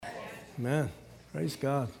Amen. Praise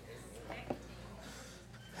God.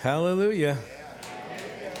 Hallelujah.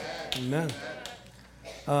 Amen.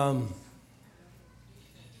 I'm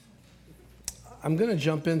going to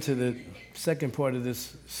jump into the second part of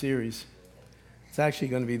this series. It's actually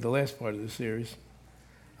going to be the last part of the series.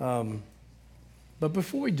 But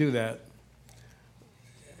before we do that,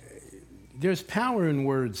 there's power in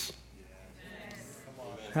words.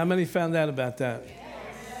 How many found out about that?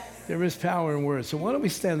 There is power in words. So why don't we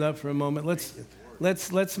stand up for a moment?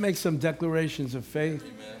 Let's make some declarations of faith.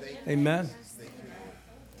 Amen.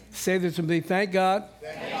 Say this with me. Thank God,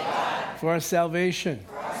 for our salvation.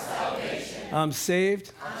 I'm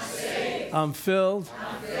saved. I'm filled.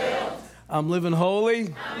 I'm living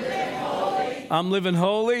holy. I'm living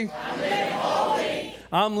holy.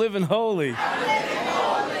 I'm living holy.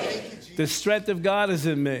 The strength of God is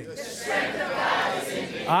in me.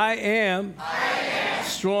 I am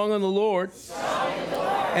strong in the Lord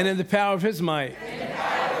and in the power of his might.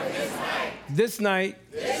 This night,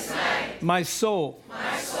 my soul,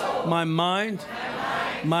 my mind,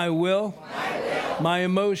 my will, my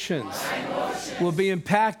emotions will be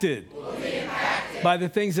impacted by the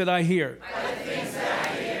things that I hear.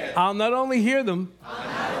 I'll not only hear them,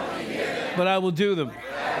 but I will do them.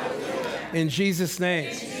 In Jesus'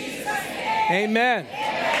 name. Amen.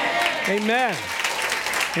 Amen.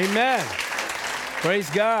 Amen. Praise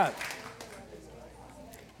God.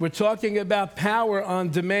 We're talking about power on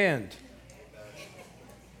demand.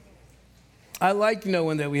 I like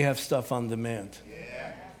knowing that we have stuff on demand.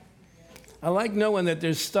 I like knowing that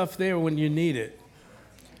there's stuff there when you need it.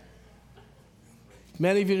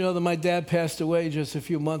 Many of you know that my dad passed away just a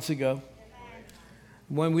few months ago.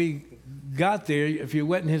 When we got there, if you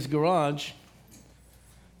went in his garage,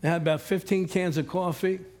 they had about 15 cans of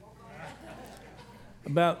coffee,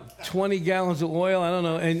 about 20 gallons of oil, I don't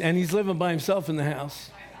know, and he's living by himself in the house.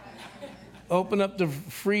 Open up the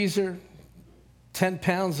freezer, 10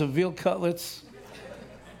 pounds of veal cutlets,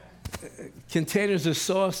 containers of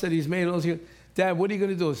sauce that he's made. Dad, what are you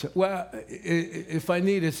going to do? I said, well, if I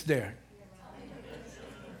need, it's there.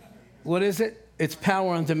 What is it? It's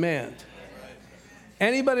power on demand.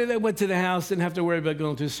 Anybody that went to the house didn't have to worry about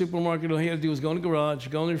going to the supermarket. All he had to do was go in the garage,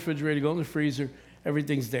 go in the refrigerator, go in the freezer.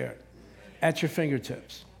 Everything's there at your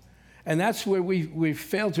fingertips. And that's where we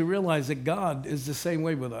fail to realize that God is the same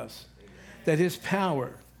way with us. That his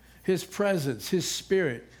power, his presence, his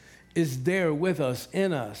spirit is there with us,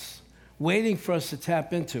 in us, waiting for us to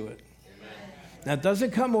tap into it. Amen. Now, it doesn't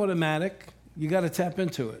come automatic. You got to tap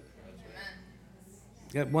into it.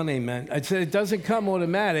 Got one amen. I said it doesn't come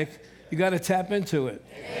automatic. You got to tap into it.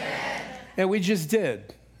 Amen. And we just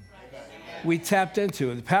did. We tapped into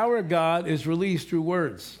it. The power of God is released through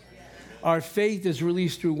words. Our faith is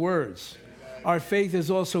released through words. Our faith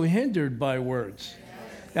is also hindered by words.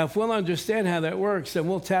 Now, if we'll understand how that works, then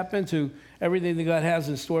we'll tap into everything that God has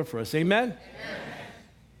in store for us. Amen? Amen.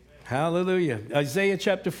 Hallelujah. Isaiah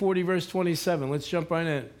chapter 40, verse 27. Let's jump right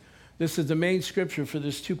in. This is the main scripture for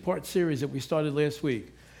this two-part series that we started last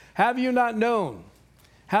week. Have you not known?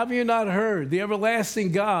 Have you not heard? The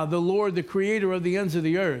everlasting God, the Lord, the creator of the ends of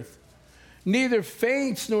the earth, neither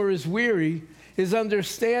faints nor is weary. His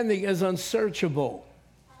understanding is unsearchable.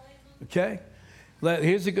 Okay?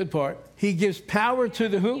 Here's the good part. He gives power to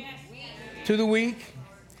the who? To the weak.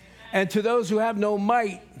 And to those who have no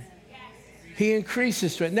might, he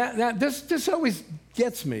increases strength. Now this always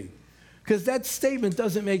gets me, because that statement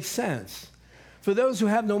doesn't make sense. For those who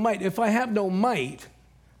have no might, if I have no might,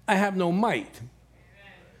 I have no might.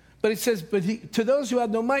 But it says, to those who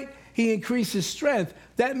have no might, he increases strength.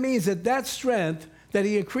 That means that strength that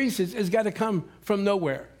he increases has got to come from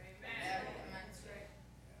nowhere.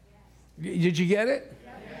 Did you get it?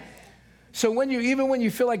 So even when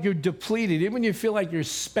you feel like you're depleted, even when you feel like you're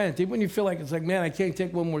spent, even when you feel like it's like, man, I can't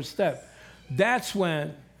take one more step, that's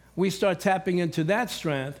when we start tapping into that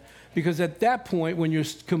strength, because at that point, when you're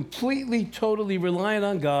completely, totally reliant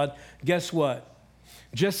on God, guess what?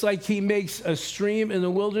 Just like he makes a stream in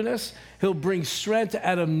the wilderness, he'll bring strength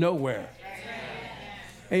out of nowhere.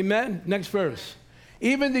 Amen? Next verse.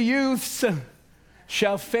 Even the youths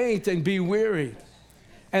shall faint and be weary,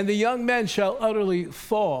 and the young men shall utterly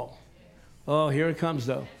fall. Oh, here it comes,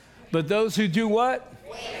 though. But those who do what?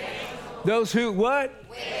 Those who what?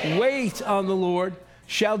 Wait on the Lord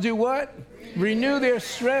shall do what? Renew their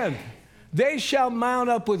strength. They shall mount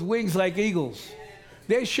up with wings like eagles.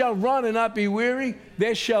 They shall run and not be weary.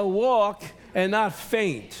 They shall walk and not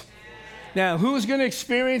faint. Now, who's going to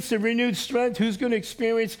experience the renewed strength? Who's going to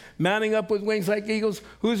experience mounting up with wings like eagles?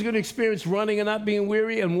 Who's going to experience running and not being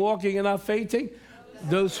weary and walking and not fainting?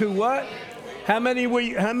 Those who what? How many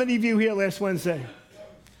of you here last Wednesday?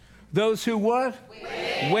 Those who what?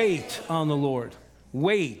 Wait on the Lord.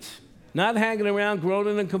 Wait. Not hanging around,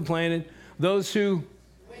 groaning and complaining. Those who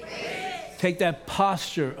take that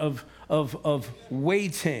posture of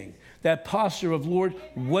waiting. That posture of, Lord,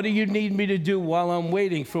 what do you need me to do while I'm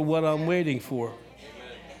waiting for what I'm waiting for?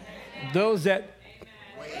 Those that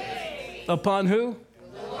upon who?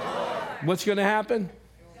 What's going to happen?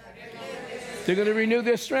 They're going to renew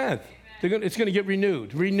their strength. It's going to get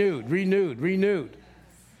renewed.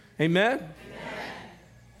 Amen?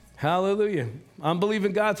 Hallelujah. I'm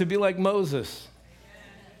believing God to be like Moses.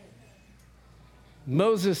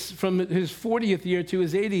 Moses, from his 40th year to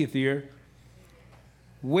his 80th year,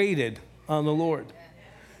 waited on the Lord.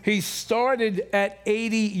 He started at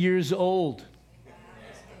 80 years old.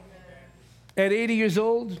 At 80 years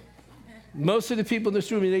old, most of the people in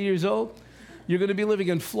this room at 80 years old, you're going to be living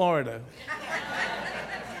in Florida.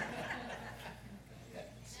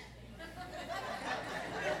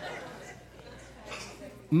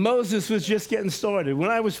 Moses was just getting started. When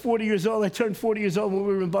I was 40 years old, I turned 40 years old when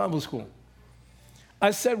we were in Bible school.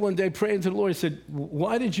 I said one day, praying to the Lord, I said,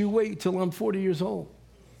 why did you wait till I'm 40 years old?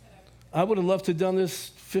 I would have loved to have done this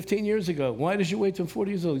 15 years ago. Why did you wait till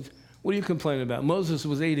 40 years old? What are you complaining about? Moses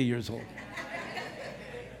was 80 years old.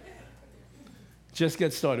 Just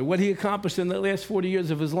get started. What he accomplished in the last 40 years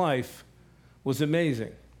of his life was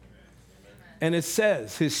amazing. And it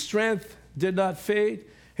says, his strength did not fade,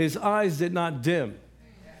 his eyes did not dim.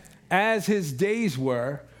 As his days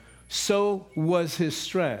were, so was his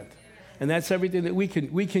strength. And that's everything that we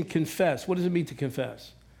can confess. What does it mean to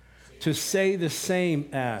confess? To say the same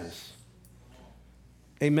as.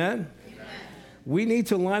 Amen? Amen? We need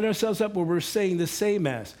to line ourselves up where we're saying the same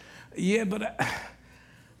as. Yeah, but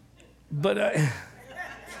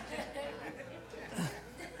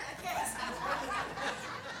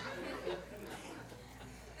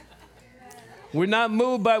we're not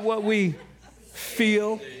moved by what we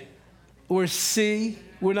feel or see.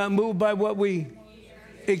 We're not moved by what we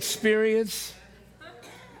experience.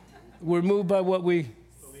 We're moved by what we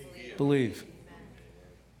believe.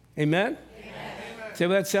 Amen? Say,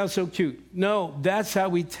 well, that sounds so cute. No, that's how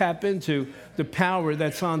we tap into the power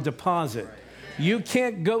that's on deposit. You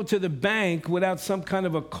can't go to the bank without some kind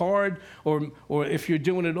of a card or if you're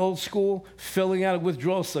doing it old school, filling out a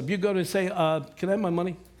withdrawal slip. You go to say, can I have my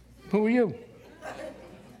money? Who are you?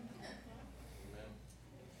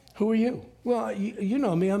 Who are you? Well, you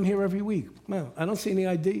know me. I'm here every week. No, I don't see any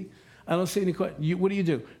ID. I don't see any question. What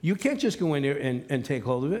do? You can't just go in there and take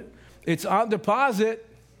hold of it. It's on deposit.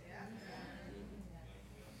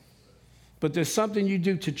 But there's something you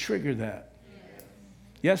do to trigger that.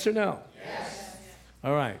 Yes or no? Yes.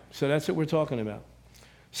 All right. So that's what we're talking about.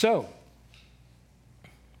 So,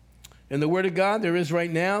 in the Word of God, there is right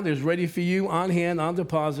now, there's ready for you, on hand, on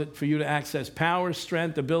deposit, for you to access power,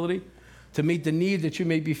 strength, ability, to meet the need that you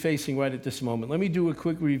may be facing right at this moment. Let me do a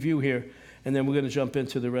quick review here, and then we're going to jump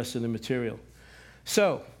into the rest of the material.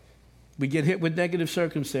 So, we get hit with negative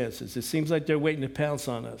circumstances. It seems like they're waiting to pounce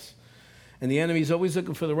on us. And the enemy's always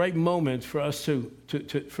looking for the right moment for us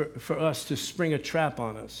for us to spring a trap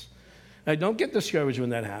on us. Now, don't get discouraged when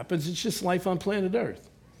that happens. It's just life on planet Earth.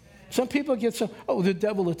 Some people get the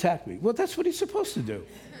devil attacked me. Well, that's what he's supposed to do.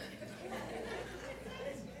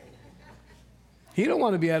 He don't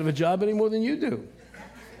want to be out of a job any more than you do.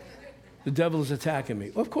 The devil is attacking me.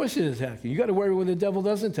 Well, of course he's attacking you. You got to worry when the devil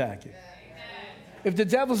doesn't attack you. If the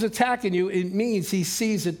devil's attacking you, it means he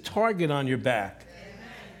sees a target on your back.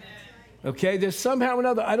 Okay, there's somehow or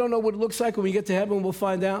another, I don't know what it looks like. When we get to heaven, we'll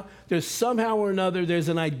find out. There's somehow or another, there's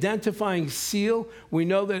an identifying seal. We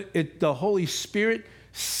know that the Holy Spirit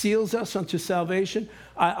seals us unto salvation.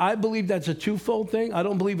 I believe that's a twofold thing. I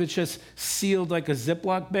don't believe it's just sealed like a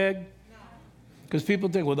Ziploc bag. Because people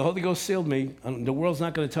think, well, the Holy Ghost sealed me. The world's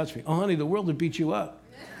not going to touch me. Oh, honey, the world would beat you up.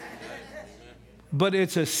 But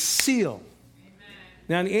it's a seal.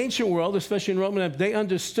 Now, in the ancient world, especially in Roman, they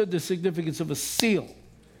understood the significance of a seal.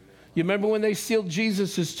 You remember when they sealed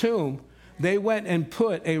Jesus' tomb, they went and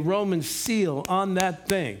put a Roman seal on that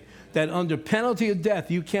thing, that under penalty of death,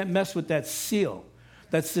 you can't mess with that seal.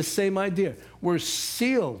 That's the same idea. We're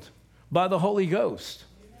sealed by the Holy Ghost.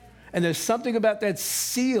 And there's something about that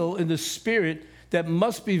seal in the Spirit that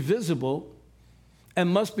must be visible and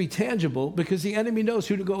must be tangible because the enemy knows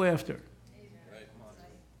who to go after.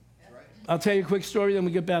 I'll tell you a quick story, then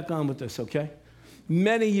we get back on with this, okay?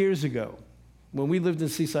 Many years ago, when we lived in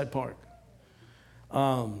Seaside Park,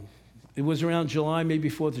 it was around July, maybe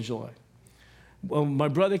 4th of July. Well, my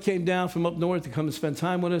brother came down from up north to come and spend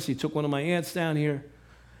time with us. He took one of my aunts down here,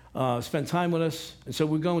 spent time with us. And so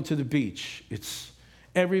we're going to the beach.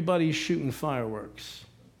 Everybody's shooting fireworks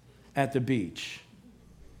at the beach.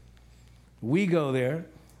 We go there.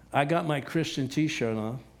 I got my Christian t-shirt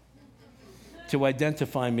on to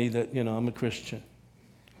identify me that, I'm a Christian.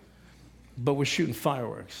 But we're shooting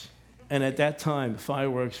fireworks. And at that time,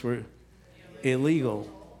 fireworks were illegal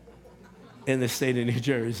in the state of New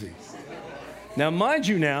Jersey. Now, mind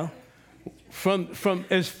you now, from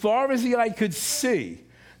as far as the eye could see,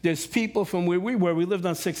 there's people from where we were. We lived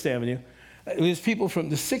on 6th Avenue. There's people from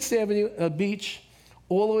the 6th Avenue beach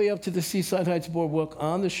all the way up to the Seaside Heights Boardwalk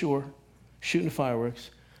on the shore shooting fireworks.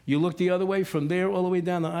 You look the other way, from there all the way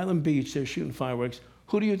down to Island Beach, they're shooting fireworks.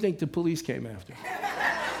 Who do you think the police came after?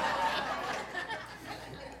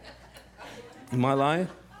 Am I lying?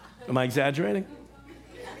 Am I exaggerating?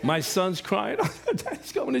 My son's crying. Oh,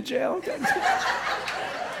 Daddy's going to jail.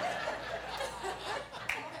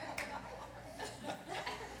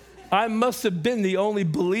 I must have been the only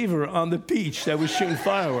believer on the beach that was shooting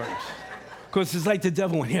fireworks. Because it's like the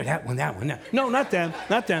devil went, here, that one. No, not them.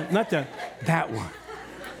 That one.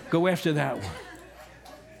 Go after that one.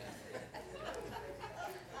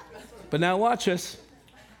 But now watch us.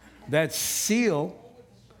 That seal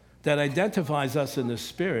that identifies us in the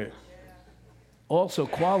Spirit also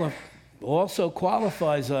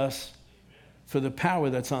qualifies us for the power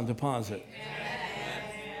that's on deposit.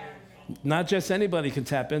 Not just anybody can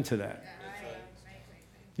tap into that.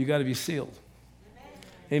 You got to be sealed.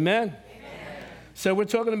 Amen? So we're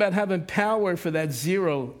talking about having power for that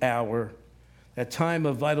 0 hour, that time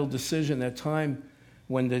of vital decision, that time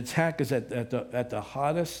when the attack is at the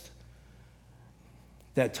hottest,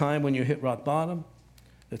 that time when you hit rock bottom,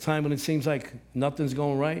 the time when it seems like nothing's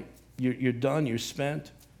going right, you're done, you're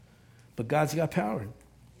spent. But God's got power.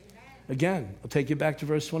 Again, I'll take you back to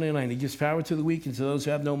verse 29. He gives power to the weak, and to those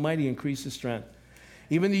who have no might, he increases strength.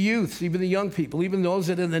 Even the youth, even the young people, even those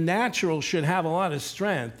that in the natural should have a lot of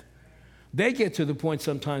strength, they get to the point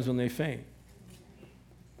sometimes when they faint.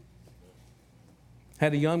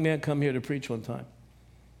 Had a young man come here to preach one time.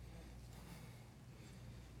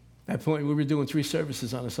 At that point, we were doing 3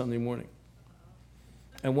 services on a Sunday morning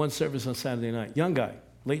and 1 service on Saturday night. Young guy,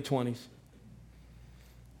 late 20s,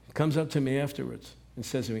 comes up to me afterwards and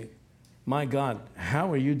says to me, my God,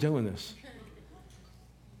 how are you doing this?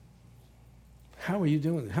 How are you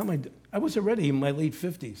doing this? I was already in my late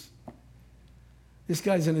 50s. This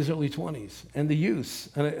guy's in his early 20s. And the youths,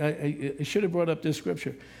 and I should have brought up this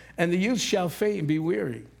scripture, and the youths shall faint and be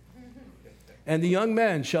weary. And the young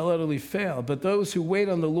men shall utterly fail, but those who wait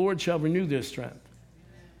on the Lord shall renew their strength.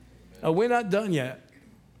 We're not done yet.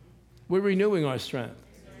 We're renewing our strength.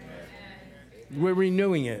 We're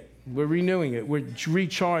renewing it. We're renewing it. We're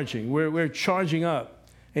recharging. We're charging up.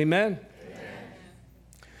 Amen?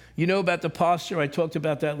 You know about the posture. I talked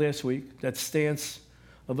about that last week, that stance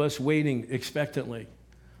of us waiting expectantly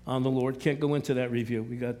on the Lord. Can't go into that review.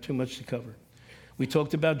 We got too much to cover. We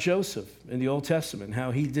talked about Joseph in the Old Testament,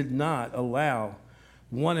 how he did not allow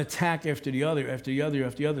one attack after the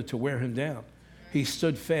other to wear him down. He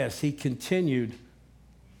stood fast. He continued.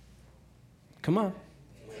 Come on.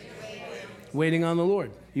 Waiting on the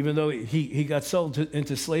Lord, even though he got sold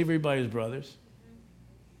into slavery by his brothers.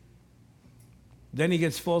 Then he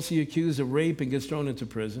gets falsely accused of rape and gets thrown into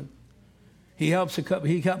prison. He helps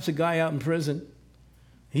a guy out in prison.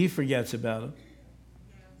 He forgets about him.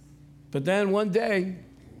 But then one day,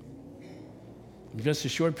 in just a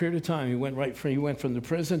short period of time, he went from the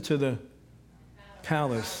prison to the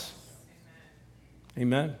palace.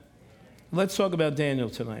 Amen. Let's talk about Daniel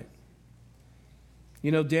tonight.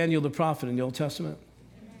 You know Daniel the prophet in the Old Testament?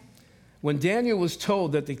 When Daniel was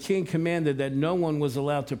told that the king commanded that no one was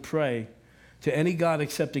allowed to pray to any god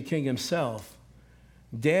except the king himself,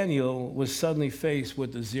 Daniel was suddenly faced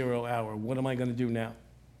with the 0 hour. What am I going to do now?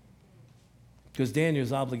 Because Daniel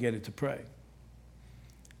is obligated to pray.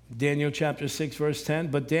 Daniel chapter 6, verse 10.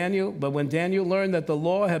 But when Daniel learned that the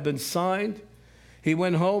law had been signed, he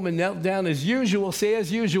went home and knelt down as usual. Say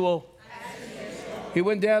as usual. He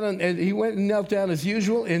went and knelt down as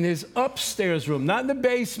usual in his upstairs room, not in the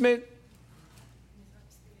basement,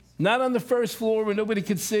 not on the first floor where nobody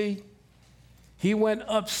could see. He went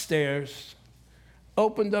upstairs,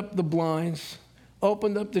 opened up the blinds,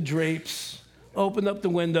 opened up the drapes, opened up the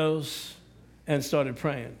windows, and started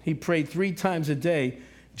praying. He prayed 3 times a day,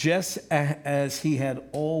 just as he had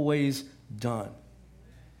always done.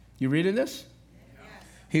 You reading this? Yes.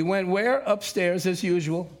 He went where? Upstairs as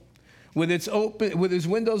usual. With his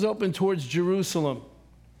windows open towards Jerusalem.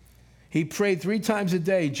 He prayed 3 times a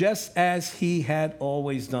day, just as he had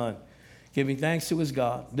always done, giving thanks to his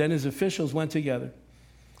God. Then the officials went together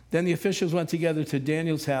to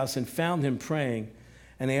Daniel's house and found him praying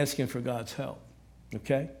and asking for God's help.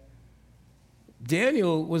 Okay?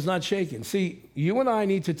 Daniel was not shaken. See, you and I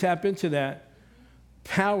need to tap into that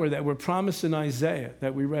power that we're promised in Isaiah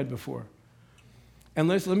that we read before. And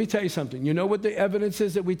let me tell you something. You know what the evidence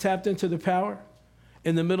is that we tapped into the power?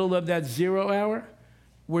 In the middle of that 0 hour,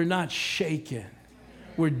 we're not shaken.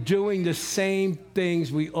 We're doing the same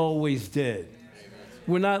things we always did.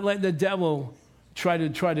 We're not letting the devil try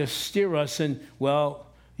to steer us and, well,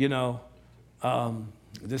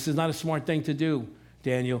 this is not a smart thing to do,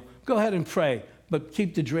 Daniel. Go ahead and pray, but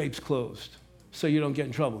keep the drapes closed so you don't get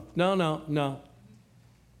in trouble. No.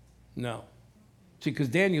 See, because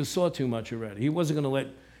Daniel saw too much already. He wasn't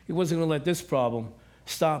going to let this problem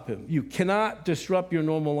stop him. You cannot disrupt your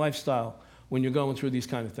normal lifestyle when you're going through these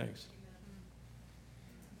kind of things.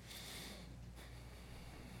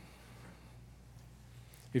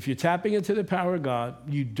 If you're tapping into the power of God,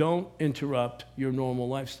 you don't interrupt your normal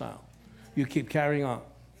lifestyle. You keep carrying on.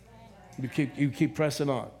 You keep pressing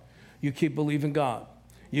on. You keep believing God.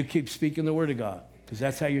 You keep speaking the Word of God, because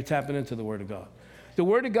that's how you're tapping into the Word of God. The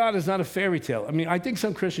Word of God is not a fairy tale. I mean, I think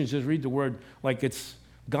some Christians just read the Word like it's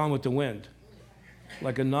Gone with the Wind,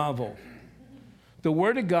 like a novel. The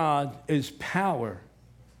Word of God is power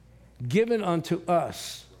given unto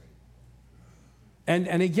us.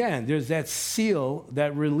 And again, there's that seal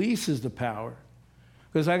that releases the power.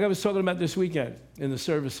 Because like I was talking about this weekend in the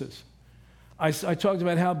services, I talked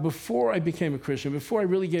about how before I became a Christian, before I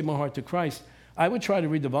really gave my heart to Christ, I would try to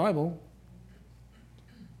read the Bible.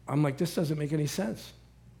 I'm like, this doesn't make any sense.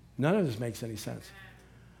 None of this makes any sense.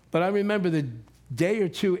 But I remember the day or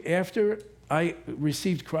two after I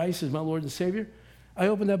received Christ as my Lord and Savior, I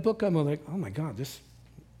opened that book up and I'm like, oh my God, this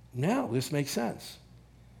makes sense.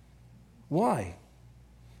 Why?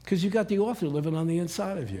 Because you got the author living on the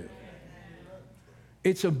inside of you.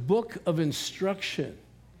 It's a book of instruction.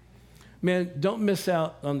 Man, don't miss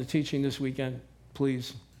out on the teaching this weekend,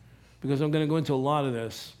 please, because I'm going to go into a lot of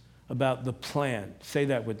this about the plan. Say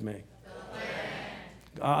that with me. The plan.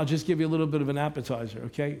 I'll just give you a little bit of an appetizer,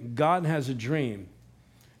 okay? God has a dream,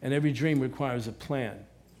 and every dream requires a plan.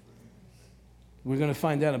 We're going to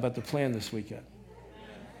find out about the plan this weekend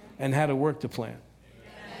and how to work the plan.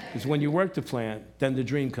 Because when you work the plan, then the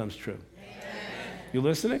dream comes true. You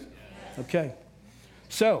listening? Okay.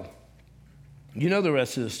 So, you know the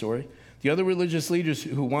rest of the story. The other religious leaders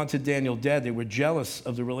who wanted Daniel dead, they were jealous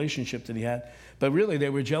of the relationship that he had, but really they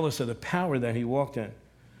were jealous of the power that he walked in.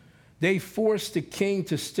 They forced the king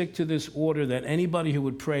to stick to this order that anybody who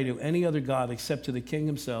would pray to any other god except to the king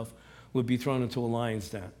himself would be thrown into a lion's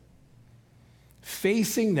den.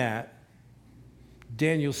 Facing that,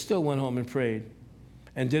 Daniel still went home and prayed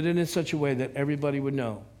and did it in such a way that everybody would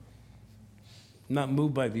know. I'm not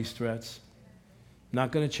moved by these threats.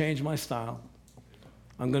 Not going to change my style.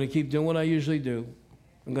 I'm going to keep doing what I usually do.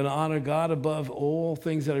 I'm going to honor God above all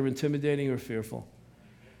things that are intimidating or fearful.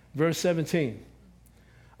 Verse 17.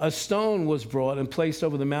 A stone was brought and placed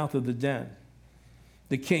over the mouth of the den.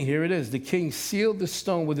 The king, here it is, the king sealed the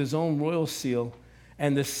stone with his own royal seal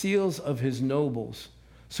and the seals of his nobles,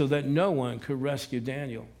 so that no one could rescue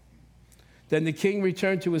Daniel. Then the king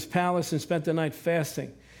returned to his palace and spent the night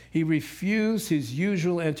fasting. He refused his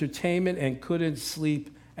usual entertainment and couldn't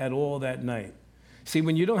sleep at all that night. See,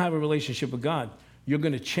 when you don't have a relationship with God, you're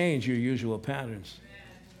going to change your usual patterns.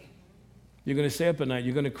 You're going to stay up at night.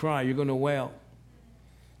 You're going to cry. You're going to wail.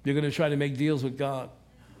 You're going to try to make deals with God.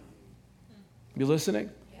 You listening?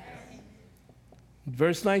 Yes.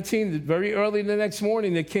 Verse 19, very early the next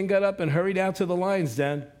morning, the king got up and hurried out to the lion's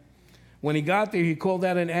den. When he got there, he called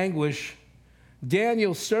out in anguish,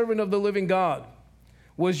 Daniel, servant of the living God,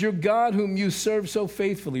 was your God whom you served so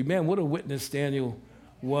faithfully? Man, what a witness Daniel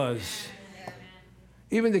was.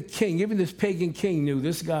 Even the king, even this pagan king knew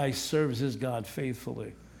this guy serves his God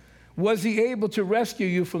faithfully. Was he able to rescue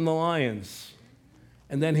you from the lions?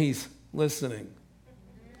 And then he's listening,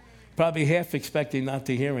 probably half expecting not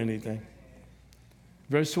to hear anything.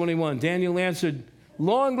 Verse 21, Daniel answered,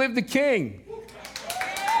 long live the king.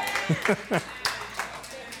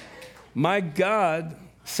 My God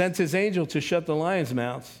sent his angel to shut the lions'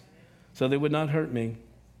 mouths so they would not hurt me.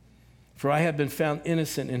 For I have been found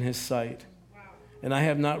innocent in his sight, and I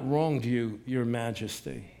have not wronged you, your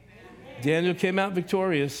majesty. Daniel came out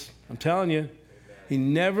victorious. I'm telling you, he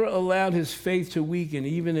never allowed his faith to weaken,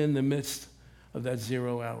 even in the midst of that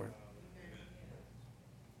 0 hour.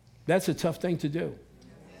 That's a tough thing to do.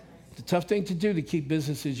 It's a tough thing to do to keep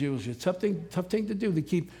business as usual. It's a tough thing to do to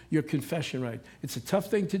keep your confession right. It's a tough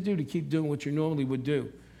thing to do to keep doing what you normally would do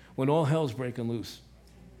when all hell's breaking loose.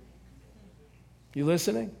 You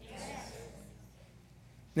listening? Yes.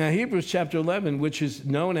 Now, Hebrews chapter 11, which is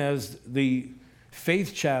known as the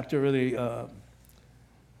faith chapter, or the,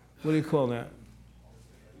 what do you call that?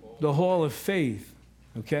 the hall of faith,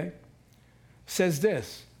 okay, says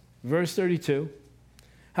this, verse 32,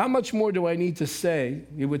 how much more do I need to say?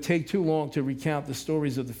 It would take too long to recount the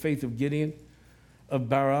stories of the faith of Gideon, of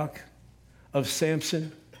Barak, of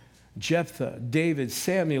Samson, Jephthah, David,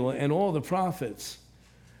 Samuel, and all the prophets.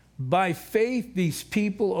 By faith, these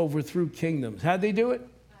people overthrew kingdoms. How'd they do it?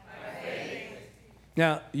 By faith.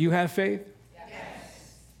 Now, you have faith?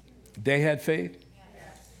 Yes. They had faith?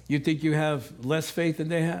 Yes. You think you have less faith than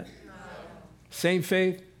they had? No. Same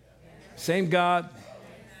faith? Yes. Same God?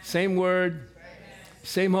 Yes. Same word? Yes.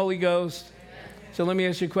 Same Holy Ghost? Yes. So let me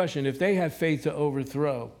ask you a question. If they had faith to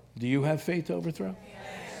overthrow, do you have faith to overthrow?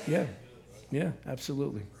 Yes. Yeah,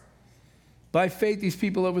 absolutely. By faith, these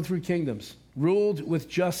people overthrew kingdoms, ruled with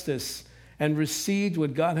justice, and received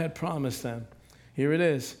what God had promised them. Here it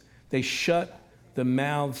is. They shut the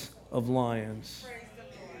mouths of lions.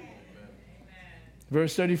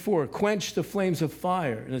 Verse 34, quenched the flames of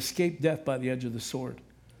fire and escaped death by the edge of the sword.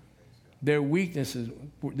 Their weakness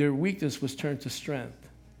was turned to strength.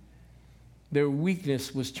 Their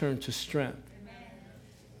weakness was turned to strength.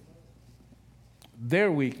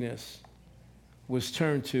 Their weakness was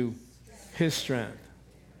turned to his strength.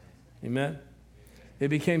 Amen? They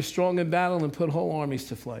became strong in battle and put whole armies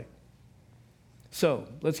to flight. So,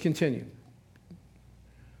 let's continue.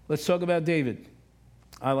 Let's talk about David.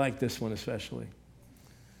 I like this one especially.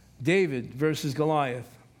 David versus Goliath.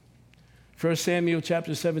 1 Samuel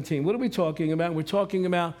chapter 17. What are we talking about? We're talking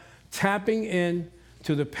about tapping in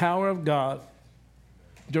to the power of God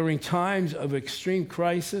during times of extreme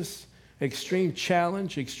crisis, extreme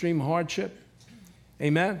challenge, extreme hardship.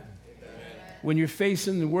 Amen? When you're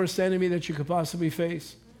facing the worst enemy that you could possibly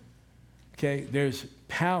face, okay, there's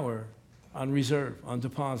power on reserve, on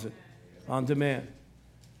deposit, on demand.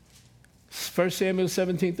 1 Samuel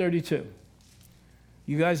 17:32.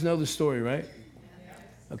 You guys know the story, right?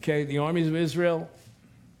 Okay, the armies of Israel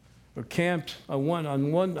are camped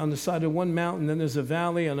on the side of one mountain, then there's a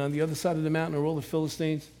valley, and on the other side of the mountain are all the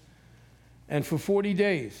Philistines. And for 40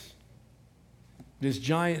 days, this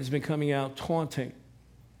giant has been coming out taunting,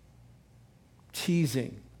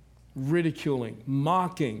 teasing, ridiculing,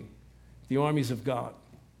 mocking the armies of God,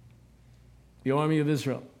 the army of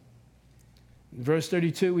Israel. In verse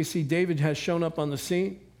 32, we see David has shown up on the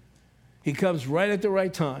scene. He comes right at the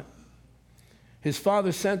right time. His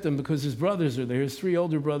father sent him because his brothers are there. His three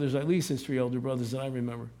older brothers, at least his three older brothers that I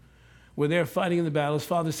remember, were there fighting in the battle. His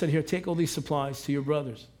father said, here, take all these supplies to your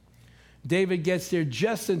brothers. David gets there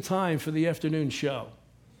just in time for the afternoon show.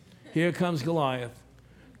 Here comes Goliath,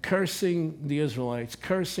 cursing the Israelites,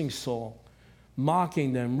 cursing Saul,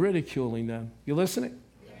 mocking them, ridiculing them. You listening?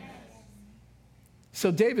 Yes. So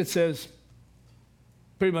David says,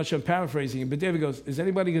 pretty much I'm paraphrasing it, but David goes, is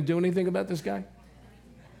anybody going to do anything about this guy?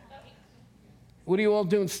 What are you all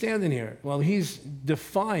doing standing here? Well, he's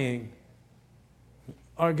defying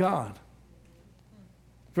our God.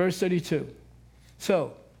 Verse 32.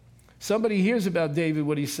 So, somebody hears about David,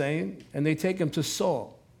 what he's saying, and they take him to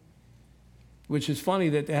Saul, which is funny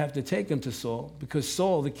that they have to take him to Saul, because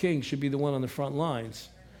Saul, the king, should be the one on the front lines.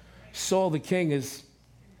 Saul, the king, is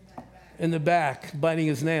in the back, biting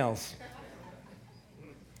his nails.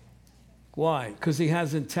 Why? Because he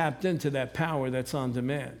hasn't tapped into that power that's on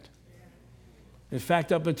demand. In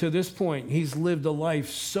fact, up until this point, he's lived a life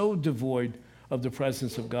so devoid of the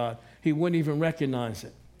presence of God, he wouldn't even recognize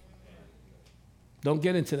it. Don't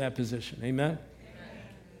get into that position. Amen?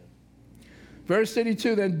 Verse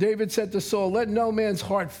 32, then David said to Saul, let no man's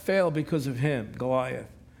heart fail because of him, Goliath.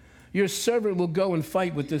 Your servant will go and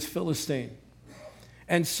fight with this Philistine.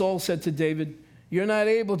 And Saul said to David, you're not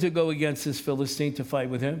able to go against this Philistine to fight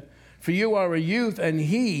with him, for you are a youth, and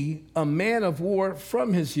he a man of war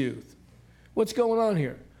from his youth. What's going on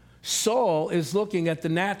here? Saul is looking at the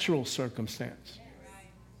natural circumstance.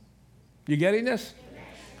 You getting this?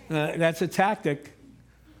 That's a tactic.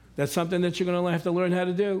 That's something that you're going to have to learn how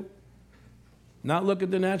to do. Not look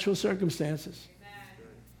at the natural circumstances.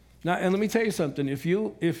 Now, and let me tell you something. If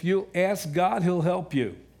you ask God, he'll help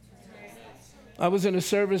you. I was in a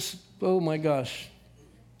service, oh my gosh,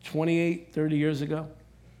 28, 30 years ago.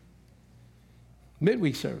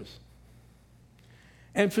 Midweek service.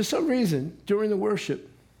 And for some reason, during the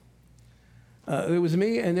worship, it was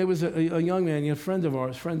me and there was a young man, a friend of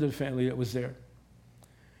ours, friend of the family that was there.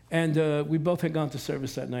 And we both had gone to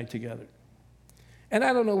service that night together. And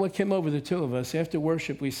I don't know what came over the two of us. After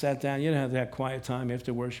worship, we sat down. You know how that quiet time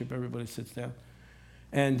after worship, everybody sits down.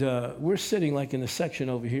 And we're sitting like in the section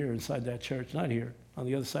over here inside that church, not here, on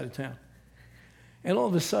the other side of town. And all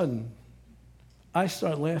of a sudden, I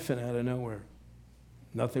start laughing out of nowhere.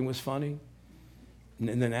 Nothing was funny.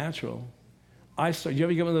 In the natural, You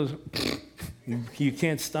ever get one of those, you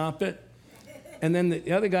can't stop it? And then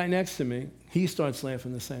the other guy next to me, he starts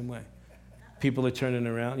laughing the same way. People are turning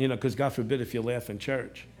around, because God forbid if you laugh in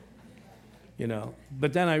church,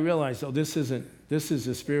 But then I realized, this is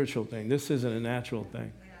a spiritual thing. This isn't a natural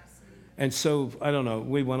thing. And so, I don't know,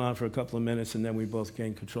 we went on for a couple of minutes and then we both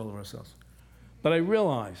gained control of ourselves. But I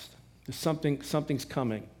realized there's something's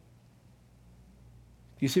coming.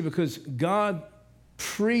 You see, because God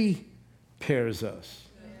prepares us.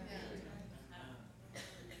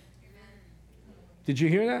 Did you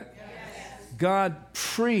hear that? Yes. God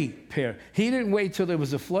prepared. He didn't wait till there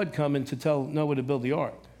was a flood coming to tell Noah to build the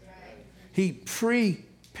ark. He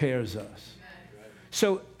prepares us.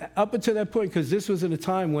 So up until that point, because this was at a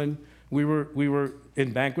time when we were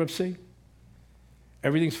in bankruptcy,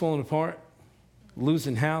 everything's falling apart,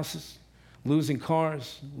 losing houses, losing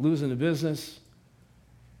cars, losing the business.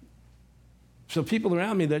 So people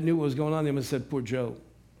around me that knew what was going on, they must have said, poor Joe,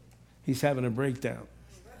 he's having a breakdown.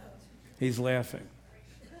 He's laughing.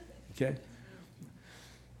 Okay?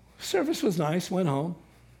 Service was nice, went home.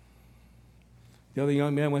 The other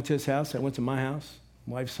young man went to his house. I went to my house.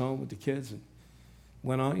 Wife's home with the kids. And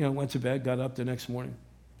went on, went to bed, got up the next morning.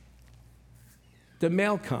 The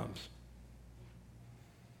mail comes.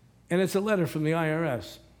 And it's a letter from the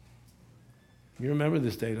IRS. You remember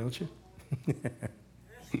this day, don't you?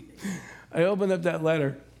 I opened up that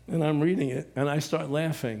letter, and I'm reading it, and I start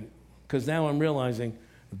laughing, because now I'm realizing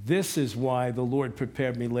this is why the Lord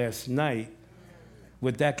prepared me last night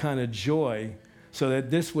with that kind of joy, so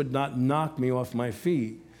that this would not knock me off my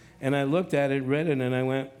feet. And I looked at it, read it, and I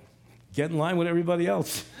went, get in line with everybody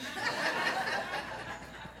else.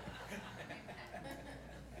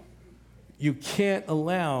 You can't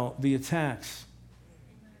allow the attacks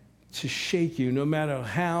to shake you, no matter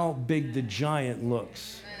how big the giant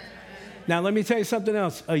looks. Now, let me tell you something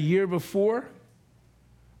else. A year before,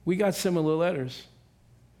 we got similar letters.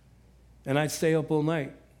 And I'd stay up all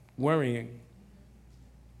night worrying.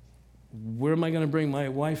 Where am I going to bring my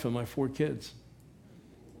wife and my 4 kids?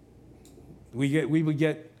 We would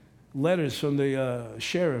get letters from the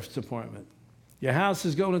sheriff's department. Your house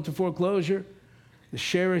is going into foreclosure. The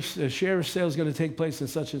sheriff's sale is going to take place in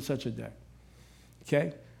such and such a day.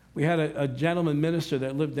 Okay? We had a gentleman minister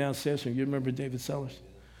that lived downstairs from you. Remember David Sellers?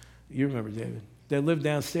 You remember David. That lived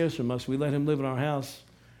downstairs from us. We let him live in our house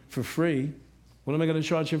for free. What am I going to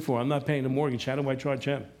charge him for? I'm not paying the mortgage. How do I charge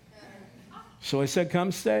him? So I said,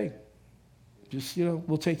 come stay. Just,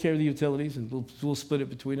 we'll take care of the utilities and we'll split it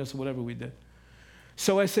between us or whatever we did.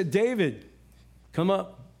 So I said, David, come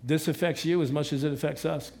up. This affects you as much as it affects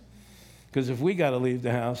us. Because if we got to leave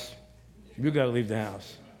the house, you got to leave the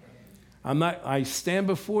house. I stand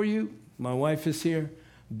before you. My wife is here.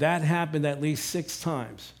 That happened at least 6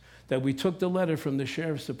 times that we took the letter from the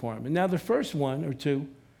sheriff's department. Now, the first one or two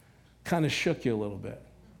kind of shook you a little bit.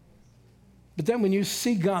 But then when you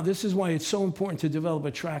see God, this is why it's so important to develop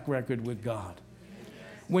a track record with God.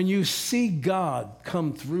 When you see God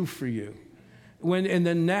come through for you, when in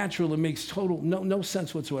the natural, it makes total no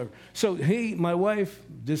sense whatsoever. So my wife,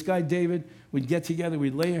 this guy David, we'd get together,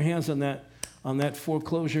 we'd lay our hands on that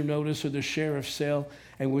foreclosure notice or the sheriff's sale,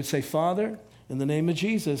 and we'd say, Father, in the name of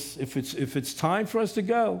Jesus, if it's time for us to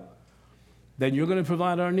go, then you're going to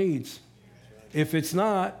provide our needs. If it's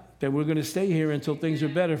not, then we're going to stay here until things are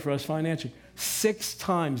better for us financially. 6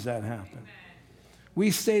 times that happened.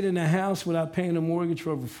 We stayed in a house without paying a mortgage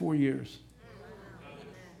for over 4 years.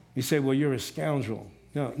 You say, well, you're a scoundrel.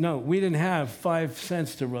 No, we didn't have 5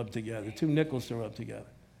 cents to rub together, 2 nickels to rub together.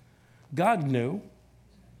 God knew.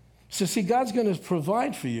 So see, God's going to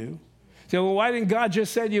provide for you. Say, well, why didn't God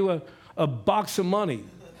just send you a box of money?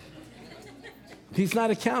 He's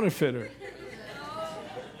not a counterfeiter.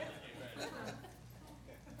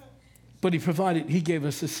 But he gave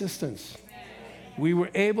us assistance. We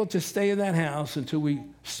were able to stay in that house until we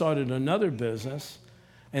started another business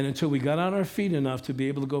and until we got on our feet enough to be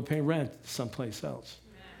able to go pay rent someplace else.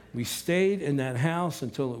 We stayed in that house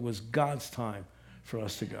until it was God's time for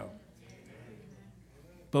us to go.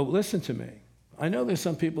 But listen to me. I know there's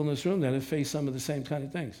some people in this room that have faced some of the same kind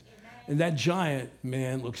of things. And that giant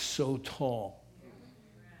man looks so tall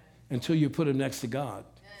until you put him next to God.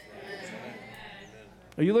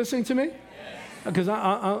 Are you listening to me? Because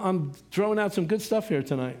I'm throwing out some good stuff here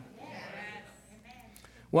tonight.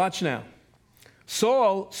 Watch now.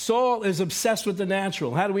 Saul is obsessed with the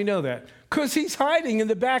natural. How do we know that? Because he's hiding in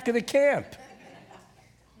the back of the camp.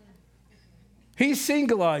 He's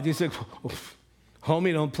single-eyed. He's like,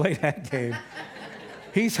 homie, don't play that game.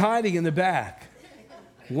 He's hiding in the back.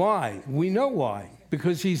 Why? We know why.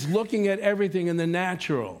 Because he's looking at everything in the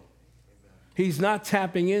natural. He's not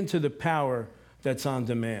tapping into the power that's on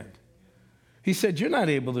demand. He said, you're not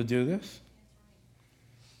able to do this.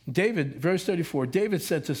 David, verse 34, David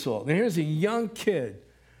said to Saul, now here's a young kid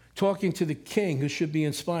talking to the king who should be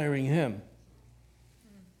inspiring him.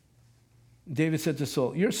 David said to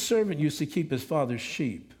Saul, your servant used to keep his father's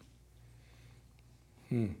sheep.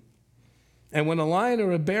 And when a lion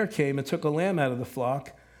or a bear came and took a lamb out of the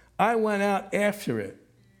flock, I went out after it.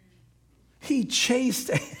 He chased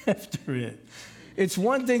after it. It's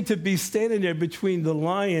one thing to be standing there between the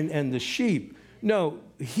lion and the sheep. No,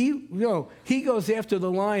 he goes after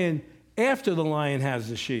the lion after the lion has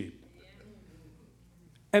the sheep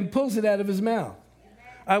and pulls it out of his mouth.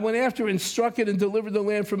 I went after it and struck it and delivered the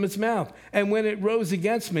lamb from its mouth. And when it rose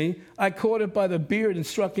against me, I caught it by the beard and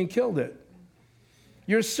struck and killed it.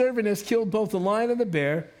 Your servant has killed both the lion and the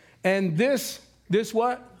bear, and this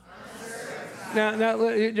what? Now,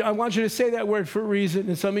 I want you to say that word for a reason,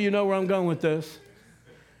 and some of you know where I'm going with this.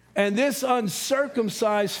 And this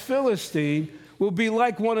uncircumcised Philistine will be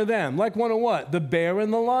like one of them. Like one of what? The bear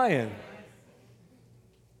and the lion.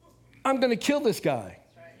 I'm going to kill this guy.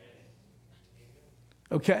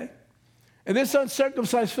 Okay? And this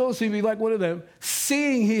uncircumcised Philistine will be like one of them,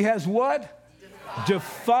 seeing he has what?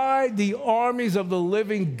 Defied the armies of the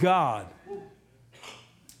living God.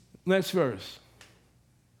 Next verse.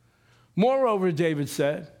 Moreover, David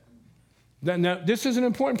said, now this is an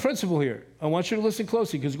important principle here. I want you to listen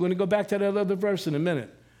closely because we're going to go back to that other verse in a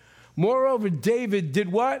minute. Moreover, David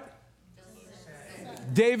did what?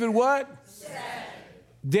 David what?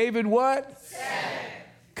 David what?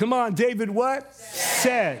 Come on, David what?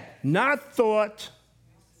 Said. Not thought.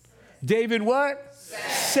 David what?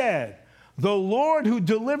 Said. The Lord who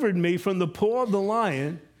delivered me from the paw of the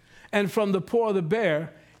lion and from the paw of the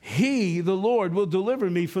bear, he, the Lord, will deliver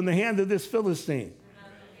me from the hand of this Philistine.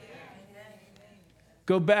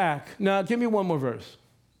 Go back. Now, give me one more verse.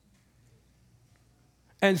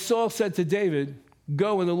 And Saul said to David,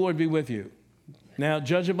 go and the Lord be with you. Now,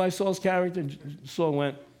 judging by Saul's character, Saul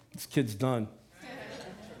went, this kid's done.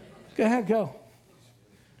 Go ahead, go.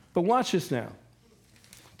 But watch this now.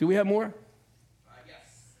 Do we have more? Yes.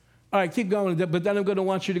 All right, keep going. But then I'm going to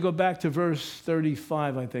want you to go back to verse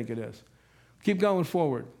 35, I think it is. Keep going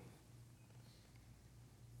forward.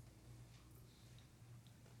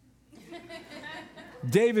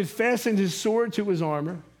 David fastened his sword to his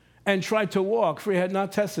armor and tried to walk, for he had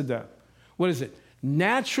not tested them. What is it?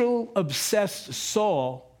 Natural obsessed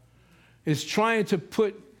Saul is trying to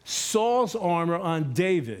put Saul's armor on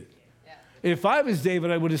David. Yeah. If I was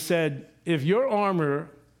David, I would have said, if your armor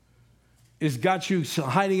has got you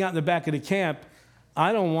hiding out in the back of the camp,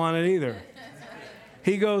 I don't want it either.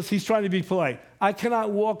 He's trying to be polite. I cannot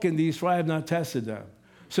walk in these, for I have not tested them.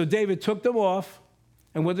 So David took them off,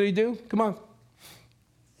 and what did he do? Come on.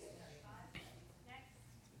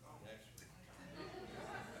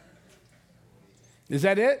 Is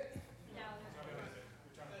that it?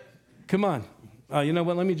 Come on. You know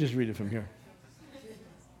what? Let me just read it from here.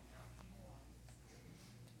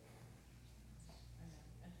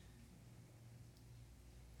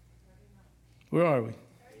 Where are we?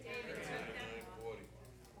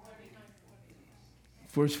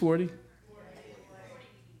 Verse 40?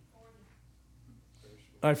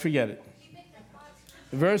 I forget it.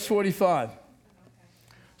 Verse 45.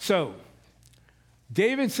 So,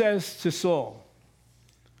 David says to Saul,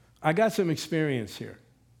 I got some experience here.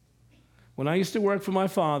 When I used to work for my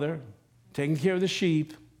father, taking care of the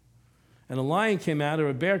sheep, and a lion came out or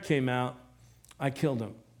a bear came out, I killed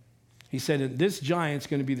him. He said, this giant's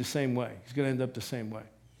going to be the same way. He's going to end up the same way.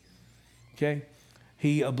 Okay?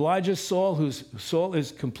 He obliges Saul, Saul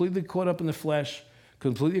is completely caught up in the flesh,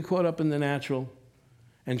 completely caught up in the natural,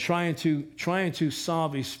 and trying to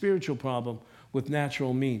solve a spiritual problem with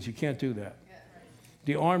natural means. You can't do that.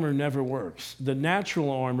 The armor never works. The natural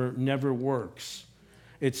armor never works.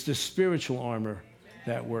 It's the spiritual armor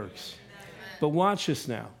that works. But watch this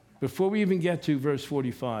now. Before we even get to verse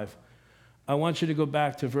 45, I want you to go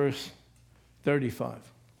back to verse 35.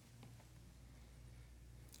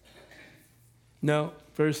 No,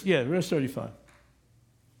 verse 35.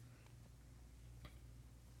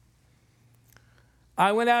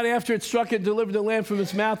 I went out after it, struck it, delivered the lamb from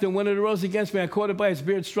its mouth, and when it arose against me, I caught it by its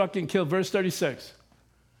beard, struck it, and killed. Verse 36.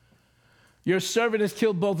 Your servant has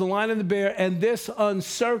killed both the lion and the bear, and this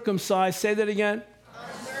uncircumcised, say that again,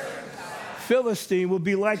 Philistine will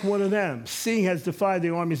be like one of them, seeing has defied the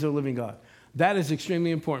armies of the living God. That is extremely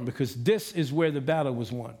important because this is where the battle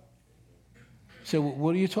was won. So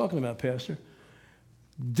what are you talking about, Pastor?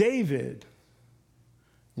 David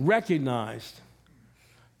recognized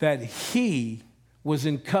that he was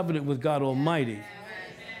in covenant with God Almighty.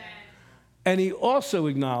 And he also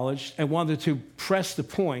acknowledged and wanted to press the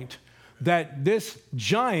point that this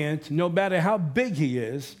giant, no matter how big he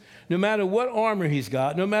is, no matter what armor he's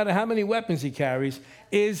got, no matter how many weapons he carries,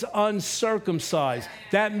 is uncircumcised.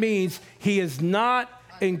 That means he is not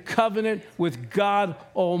in covenant with God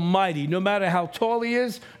Almighty. No matter how tall he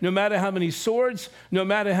is, no matter how many swords, no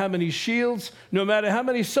matter how many shields, no matter how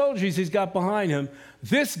many soldiers he's got behind him,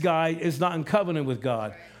 this guy is not in covenant with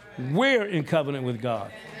God. We're in covenant with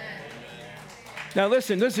God. Now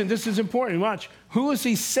listen, this is important. Watch. Who is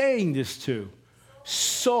he saying this to?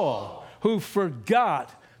 Saul, who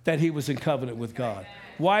forgot that he was in covenant with God.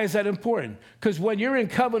 Why is that important? Because when you're in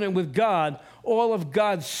covenant with God, all of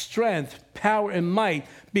God's strength, power, and might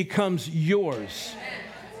becomes yours.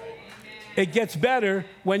 It gets better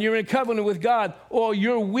when you're in covenant with God. All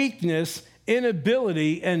your weakness,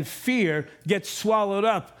 inability, and fear gets swallowed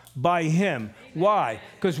up by him. Why?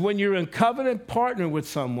 Because when you're in covenant partner with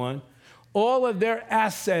someone, all of their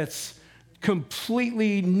assets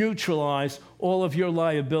completely neutralize all of your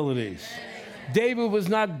liabilities. David was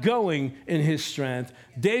not going in his strength.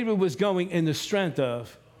 David was going in the strength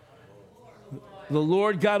of the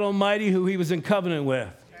Lord God Almighty, who he was in covenant with.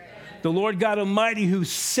 The Lord God Almighty, who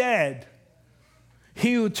said,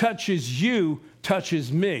 "He who touches you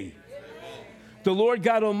touches me." The Lord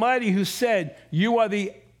God Almighty, who said, "You are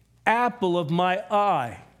the apple of my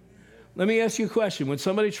eye." Let me ask you a question. When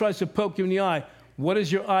somebody tries to poke you in the eye, what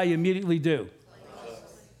does your eye immediately do?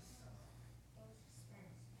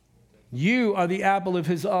 You are the apple of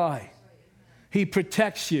his eye. He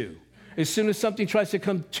protects you. As soon as something tries to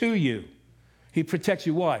come to you, he protects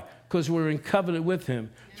you. Why? Because we're in covenant with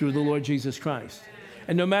him through the Lord Jesus Christ.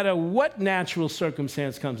 And no matter what natural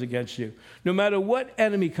circumstance comes against you, no matter what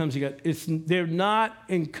enemy comes against, they're not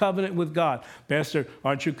in covenant with God. Pastor,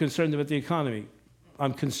 aren't you concerned about the economy?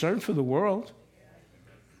 I'm concerned for the world.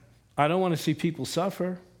 I don't want to see people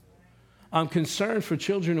suffer. I'm concerned for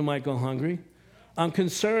children who might go hungry. I'm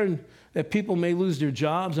concerned that people may lose their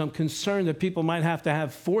jobs. I'm concerned that people might have to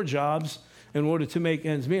have 4 jobs in order to make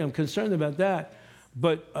ends meet. I'm concerned about that.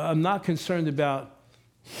 But I'm not concerned about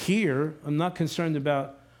here. I'm not concerned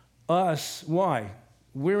about us. Why?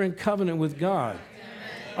 We're in covenant with God.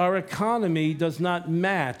 Our economy does not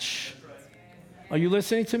match. Are you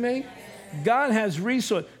listening to me? God has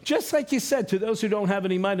resources. Just like he said, to those who don't have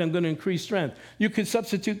any money, I'm going to increase strength. You could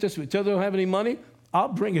substitute this with, to those who don't have any money, I'll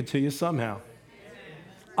bring it to you somehow.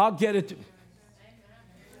 I'll get it.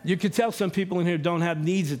 You could tell some people in here don't have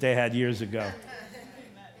needs that they had years ago.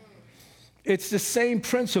 It's the same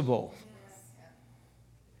principle.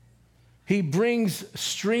 He brings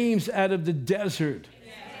streams out of the desert.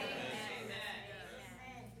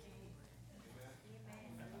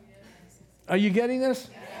 Are you getting this?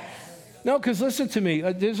 No, because listen to me.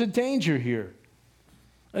 There's a danger here.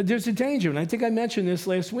 There's a danger, and I think I mentioned this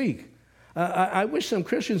last week. I wish some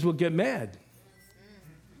Christians would get mad.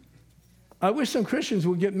 I wish some Christians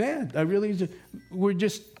would get mad. I really do. We're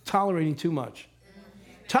just tolerating too much.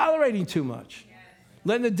 Tolerating too much.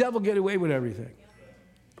 Letting the devil get away with everything.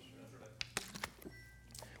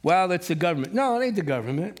 Well, that's the government. No, it ain't the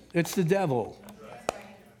government. It's the devil.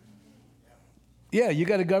 Yeah, you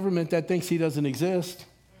got a government that thinks he doesn't exist.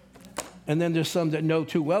 And then there's some that know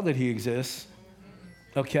too well that he exists.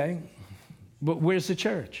 Okay? But where's the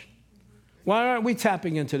church? Why aren't we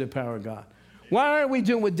tapping into the power of God? Why aren't we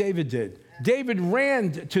doing what David did? David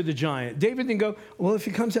ran to the giant. David didn't go, well, if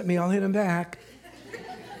he comes at me, I'll hit him back.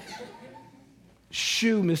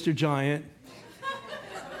 Shoo, Mr. Giant.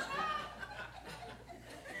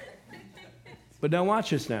 But now watch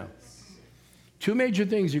this now. 2 major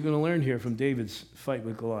things you're going to learn here from David's fight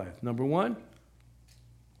with Goliath. Number 1,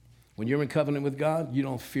 when you're in covenant with God, you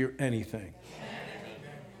don't fear anything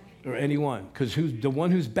or anyone, because the one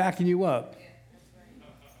who's backing you up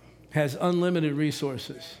has unlimited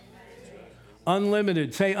resources.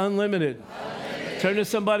 Unlimited. Say unlimited. Unlimited. Turn to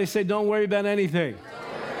somebody, say, don't worry about anything.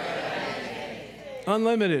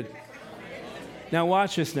 Unlimited. Now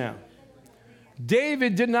watch this now.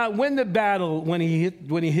 David did not win the battle when he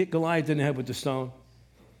hit Goliath in the head with the stone.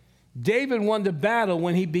 David won the battle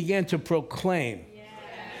when he began to proclaim. Yes.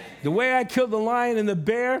 The way I killed the lion and the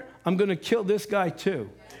bear, I'm going to kill this guy too.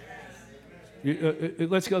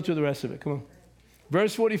 Let's go through the rest of it. Come on.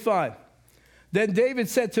 Verse 45. Then David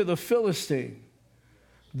said to the Philistine,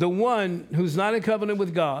 the one who's not in covenant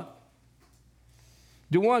with God,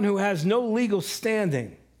 the one who has no legal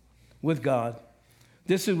standing with God,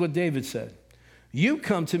 this is what David said. You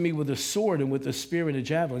come to me with a sword and with a spear and a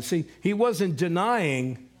javelin. See, he wasn't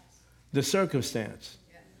denying the circumstance.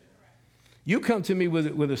 You come to me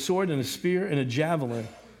with a sword and a spear and a javelin,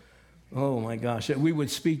 Oh my gosh, that we would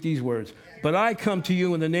speak these words. But I come to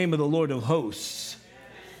you in the name of the Lord of hosts,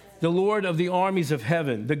 the Lord of the armies of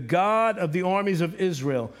heaven, the God of the armies of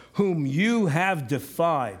Israel, whom you have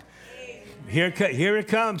defied. Here it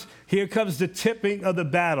comes. Here comes the tipping of the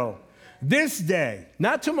battle. This day,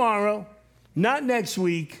 not tomorrow, not next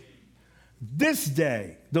week, this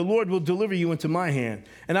day, the Lord will deliver you into my hand,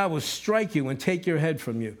 and I will strike you and take your head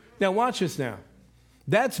from you. Now watch this now.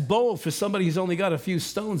 That's bold for somebody who's only got a few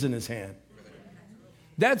stones in his hand.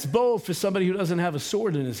 That's bold for somebody who doesn't have a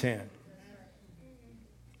sword in his hand.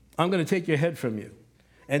 I'm going to take your head from you.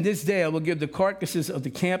 And this day I will give the carcasses of the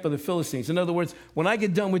camp of the Philistines. In other words, when I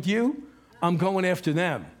get done with you, I'm going after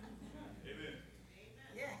them.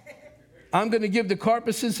 I'm going to give the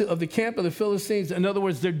carcasses of the camp of the Philistines, in other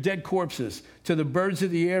words, their dead corpses, to the birds of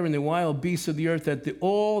the air and the wild beasts of the earth, that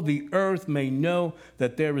all the earth may know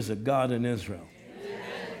that there is a God in Israel.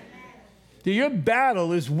 Your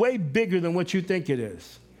battle is way bigger than what you think it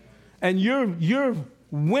is. And your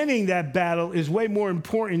winning that battle is way more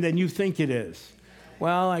important than you think it is.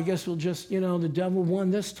 Well, I guess we'll just, the devil won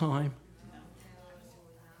this time.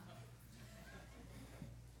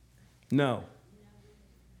 No.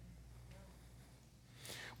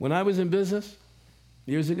 When I was in business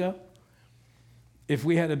years ago, if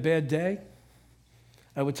we had a bad day,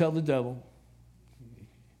 I would tell the devil,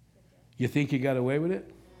 you think you got away with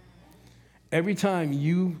it? Every time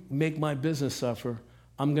you make my business suffer,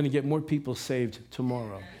 I'm going to get more people saved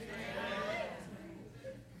tomorrow.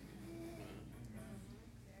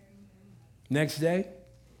 Next day,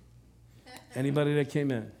 anybody that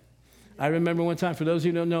came in. I remember one time, for those of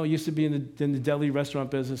you who don't know, I used to be in the deli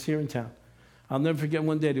restaurant business here in town. I'll never forget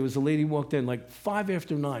one day, there was a lady walked in like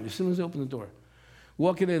 9:05, as soon as I opened the door.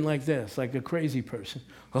 Walking in like this, like a crazy person.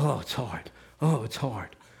 Oh, it's hard. Oh, it's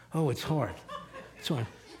hard. Oh, it's hard. It's hard.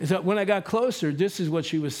 So when I got closer, this is what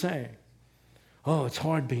she was saying. Oh, it's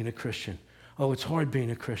hard being a Christian. Oh, it's hard being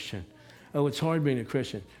a Christian. Oh, it's hard being a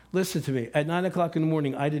Christian. Listen to me. At 9:00 in the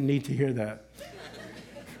morning, I didn't need to hear that.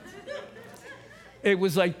 It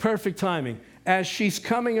was like perfect timing. As she's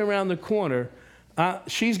coming around the corner,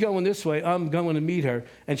 she's going this way. I'm going to meet her.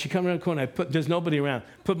 And she comes around the corner. There's nobody around.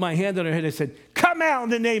 Put my hand on her head. I said, come out in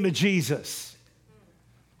the name of Jesus.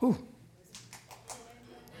 Whew.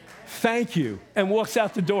 Thank you. And walks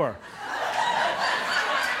out the door.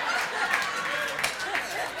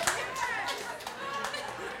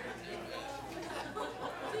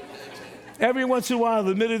 Every once in a while, in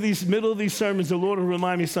the middle of these sermons, the Lord will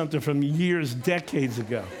remind me something from years, decades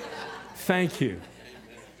ago. Thank you.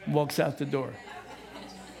 Walks out the door.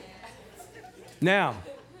 Now,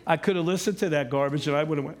 I could have listened to that garbage and I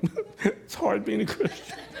would have went, it's hard being a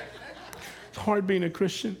Christian. It's hard being a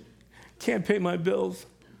Christian. Can't pay my bills.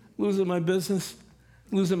 Losing my business.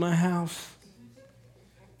 Losing my house.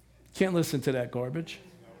 Can't listen to that garbage.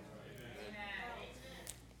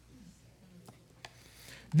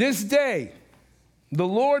 This day, the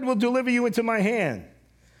Lord will deliver you into my hand,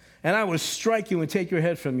 and I will strike you and take your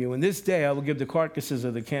head from you. And this day I will give the carcasses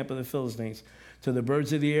of the camp of the Philistines to the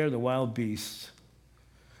birds of the air, the wild beasts.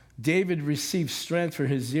 David received strength for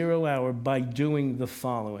his 0 hour by doing the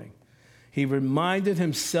following. He reminded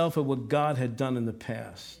himself of what God had done in the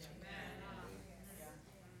past.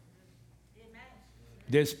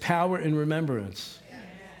 There's power in remembrance.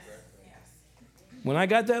 When I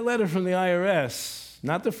got that letter from the IRS,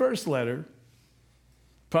 not the first letter,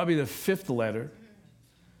 probably the 5th letter,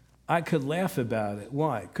 I could laugh about it.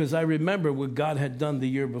 Why? Because I remember what God had done the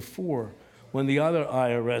year before when the other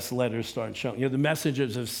IRS letters started showing. The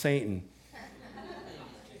messengers of Satan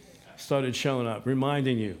started showing up,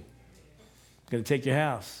 reminding you, going to take your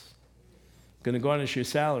house, going to garnish your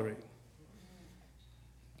salary.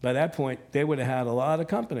 By that point, they would have had a lot of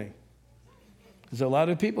company. There's a lot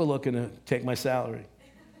of people looking to take my salary.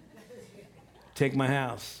 Take my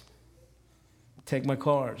house, take my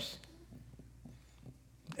cars.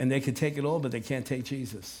 And they can take it all, but they can't take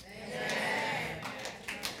Jesus.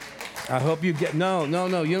 I hope you get, no, you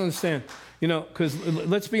don't understand. Because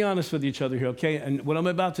let's be honest with each other here, okay? And what I'm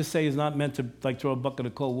about to say is not meant to throw a bucket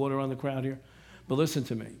of cold water on the crowd here. But listen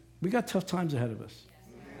to me. We got tough times ahead of us.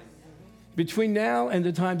 Between now and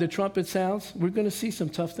the time the trumpet sounds, we're going to see some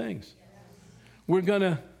tough things. We're going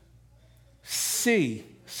to see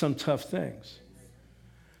some tough things.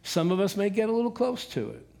 Some of us may get a little close to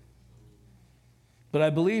it. But I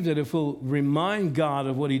believe that if we'll remind God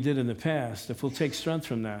of what he did in the past, if we'll take strength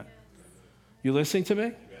from that, you listening to me?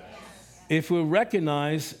 Yes. If we'll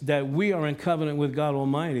recognize that we are in covenant with God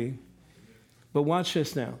Almighty, but watch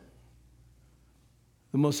this now.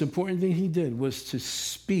 The most important thing he did was to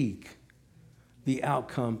speak the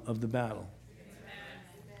outcome of the battle.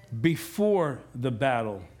 before the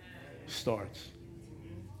battle starts.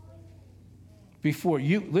 Before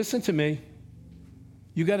you, listen to me,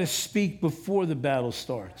 you got to speak before the battle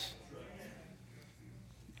starts.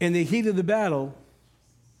 In the heat of the battle,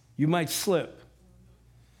 you might slip.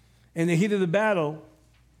 In the heat of the battle,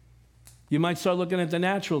 you might start looking at the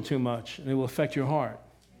natural too much, and it will affect your heart.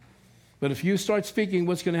 But if you start speaking,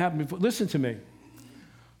 what's going to happen before? Listen to me.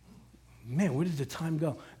 Man, where did the time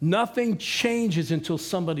go? Nothing changes until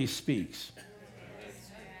somebody speaks.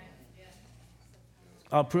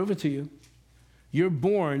 I'll prove it to you. You're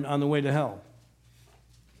born on the way to hell.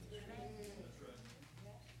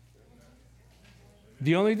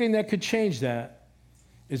 The only thing that could change that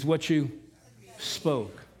is what you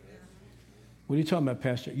spoke. What are you talking about,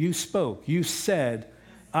 Pastor? You spoke. You said,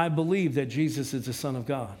 I believe that Jesus is the Son of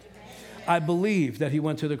God. I believe that he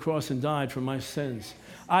went to the cross and died for my sins.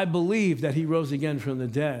 I believe that he rose again from the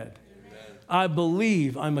dead. I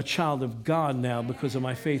believe I'm a child of God now because of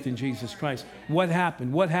my faith in Jesus Christ. What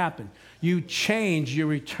happened? What happened? You changed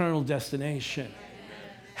your eternal destination.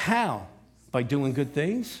 How? By doing good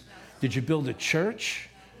things? Did you build a church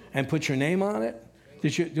and put your name on it?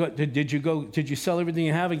 Did you sell everything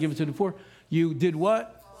you have and give it to the poor? You did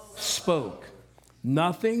what? Spoke.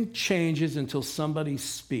 Nothing changes until somebody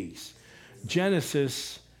speaks.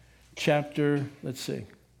 Genesis chapter, let's see.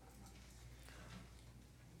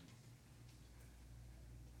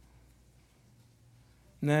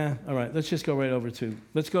 All right, let's just go right over to,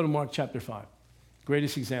 let's go to Mark chapter 5.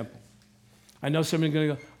 Greatest example. I know somebody's going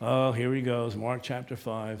to go, oh, here he goes, Mark chapter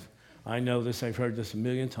 5. I know this, I've heard this a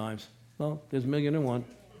million times. Well, there's 1,000,001.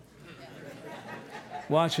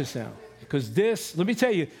 Watch this now. Because this, let me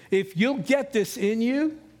tell you, if you'll get this in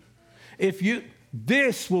you,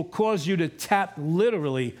 this will cause you to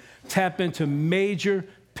literally tap into major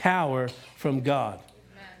power from God.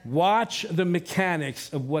 Watch the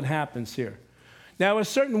mechanics of what happens here. Now, a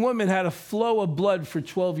certain woman had a flow of blood for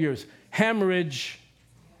 12 years. Hemorrhage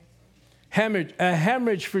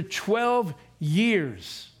for 12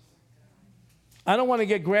 years. I don't want to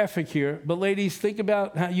get graphic here, but ladies, think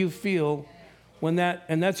about how you feel when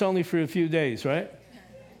and that's only for a few days, right?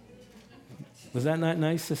 Was that not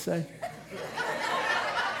nice to say?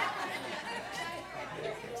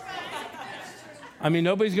 I mean,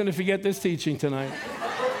 nobody's going to forget this teaching tonight.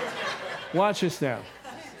 Watch this now.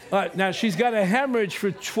 All right, now she's got a hemorrhage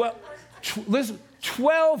for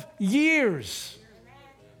 12 years.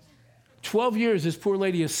 12 years, this poor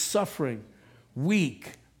lady is suffering,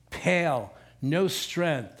 weak, pale, no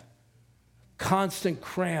strength, constant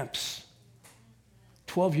cramps.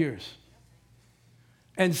 12 years.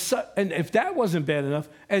 And if that wasn't bad enough,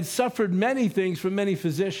 and suffered many things from many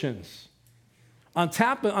physicians. On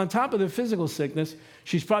top of the physical sickness,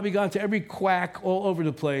 she's probably gone to every quack all over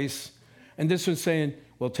the place. And this one's saying,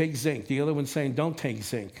 well, take zinc. The other one's saying, don't take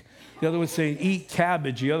zinc. The other one's saying, eat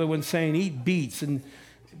cabbage. The other one's saying, eat beets. And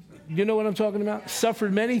you know what I'm talking about?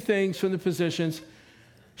 Suffered many things from the physicians.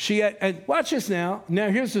 And watch this now. Now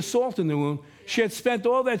here's the salt in the wound. She had spent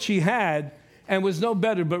all that she had and was no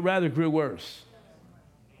better, but rather grew worse.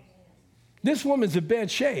 This woman's in bad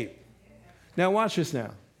shape. Now watch this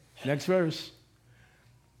now. Next verse.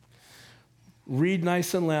 Read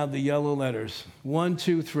nice and loud the yellow letters. 1,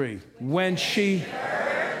 2, 3. When she...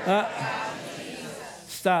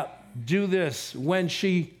 stop. Do this. When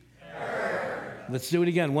she... Let's do it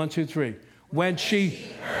again. 1, 2, 3. When she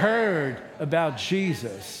heard about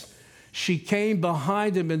Jesus, she came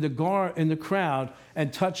behind him in the crowd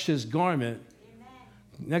and touched his garment.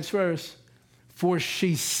 Next verse. For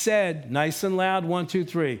she said, nice and loud, 1, 2,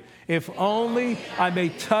 3, if only I may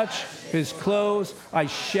touch his clothes, I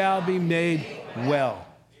shall be made well.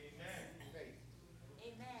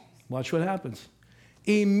 Watch what happens.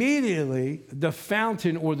 Immediately, the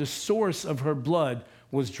fountain or the source of her blood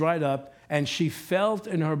was dried up, and she felt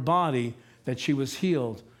in her body that she was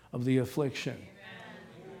healed of the affliction.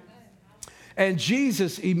 And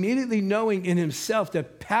Jesus, immediately knowing in himself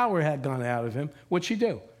that power had gone out of him, what'd she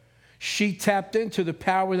do? She tapped into the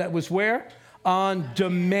power that was where? On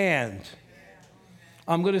demand.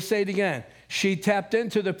 I'm going to say it again. She tapped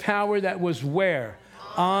into the power that was where?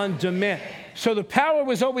 On demand. So the power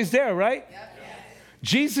was always there, right?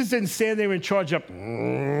 Jesus didn't stand there in charge of...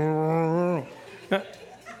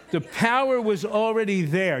 The power was already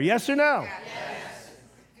there. Yes or no?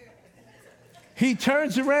 He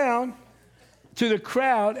turns around to the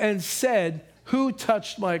crowd and said, who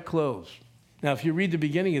touched my clothes? Now, if you read the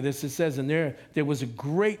beginning of this, it says in there was a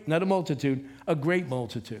great, not a multitude, a great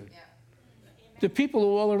multitude. The people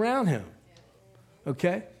are all around him.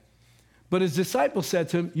 Okay? But his disciples said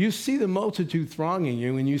to him, you see the multitude thronging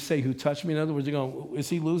you, and you say, who touched me? In other words, they're going, is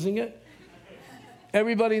he losing it?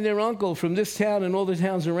 Everybody and their uncle from this town and all the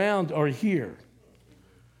towns around are here.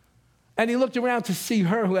 And he looked around to see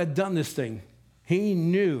her who had done this thing. He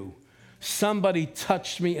knew somebody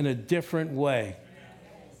touched me in a different way.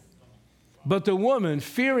 But the woman,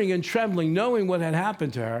 fearing and trembling, knowing what had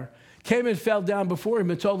happened to her, came and fell down before him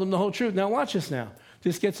and told him the whole truth. Now watch this now.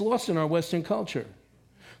 This gets lost in our Western culture.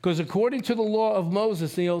 Because according to the law of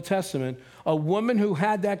Moses in the Old Testament, a woman who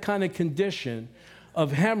had that kind of condition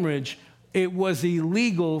of hemorrhage, it was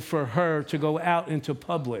illegal for her to go out into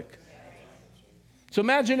public. So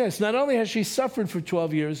imagine this. Not only has she suffered for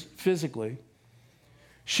 12 years physically,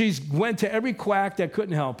 she's went to every quack that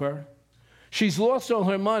couldn't help her. She's lost all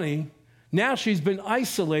her money. Now she's been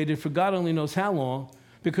isolated for God only knows how long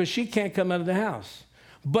because she can't come out of the house.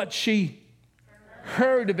 But she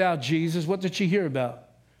heard about Jesus. What did she hear about?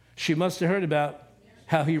 She must have heard about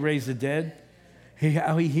how he raised the dead,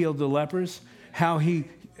 how he healed the lepers, how he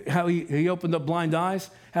opened up blind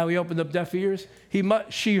eyes, how he opened up deaf ears.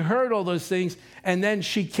 She heard all those things, and then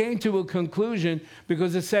she came to a conclusion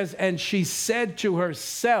because it says, and she said to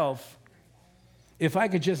herself, if I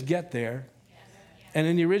could just get there. And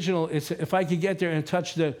in the original, it's if I could get there and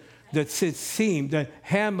touch the seam, the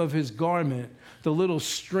hem of his garment, the little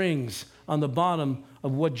strings on the bottom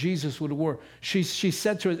of what Jesus would have wore. She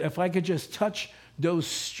said to her, if I could just touch those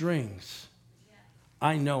strings,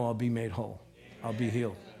 I know I'll be made whole. I'll be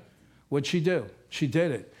healed. What'd she do? She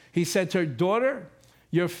did it. He said to her, daughter,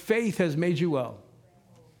 your faith has made you well.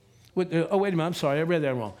 Wait a minute, I'm sorry, I read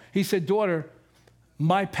that wrong. He said, daughter,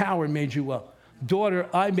 my power made you well. Daughter,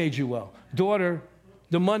 I made you well. Daughter,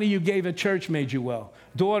 the money you gave at church made you well.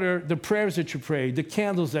 Daughter, the prayers that you prayed, the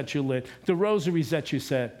candles that you lit, the rosaries that you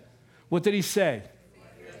said. What did he say?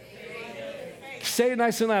 Say it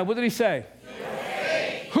nice and loud. What did he say?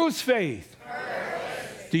 Faith. Whose faith?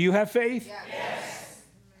 Hers. Do you have faith? Yes.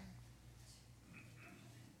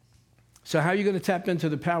 So how are you going to tap into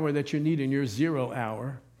the power that you need in your 0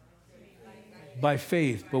 hour? By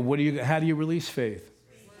faith. But how do you release faith?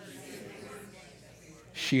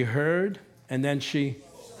 She heard and then she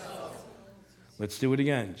spoke. Let's do it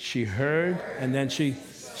again. She heard and then she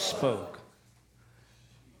spoke.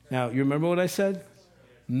 Now, you remember what I said?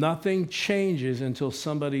 Nothing changes until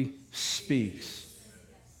somebody speaks.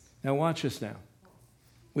 Now watch this now.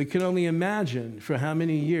 We can only imagine for how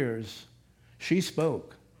many years she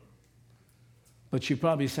spoke. But she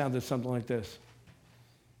probably sounded something like this.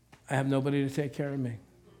 I have nobody to take care of me.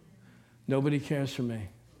 Nobody cares for me.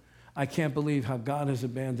 I can't believe how God has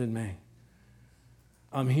abandoned me.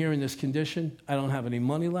 I'm here in this condition. I don't have any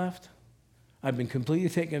money left. I've been completely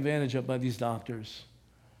taken advantage of by these doctors.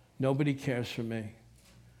 Nobody cares for me.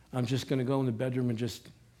 I'm just going to go in the bedroom and just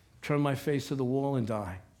turn my face to the wall and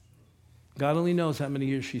die. God only knows how many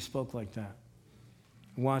years she spoke like that.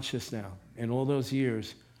 Watch this now. In all those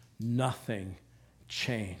years, nothing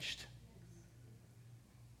changed.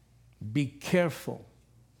 Be careful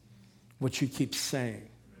what you keep saying.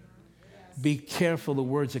 Be careful the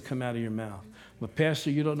words that come out of your mouth. But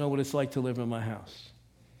Pastor, you don't know what it's like to live in my house.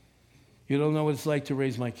 You don't know what it's like to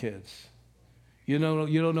raise my kids. You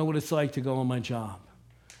don't know what it's like to go on my job.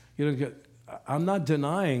 I'm not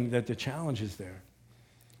denying that the challenge is there,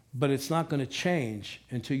 but it's not going to change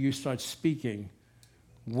until you start speaking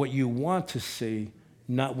what you want to see,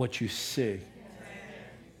 not what you see.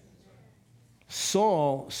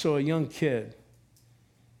 Saul saw a young kid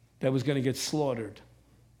that was going to get slaughtered.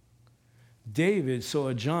 David saw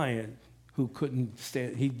a giant who couldn't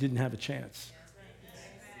stand, he didn't have a chance.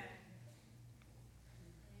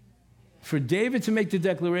 For David to make the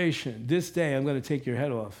declaration, this day I'm going to take your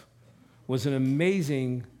head off, was an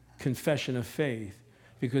amazing confession of faith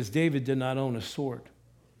because David did not own a sword.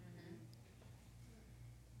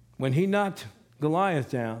 When he knocked Goliath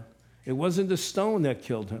down, it wasn't the stone that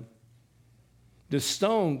killed him. The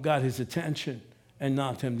stone got his attention and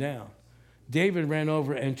knocked him down. David ran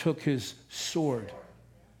over and took his sword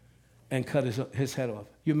and cut his head off.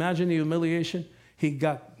 You imagine the humiliation? He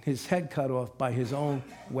got his head cut off by his own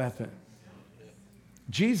weapon.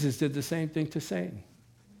 Jesus did the same thing to Satan.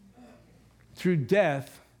 Through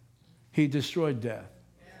death, he destroyed death.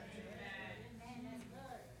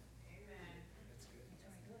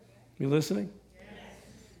 You listening?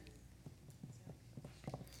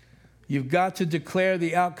 You've got to declare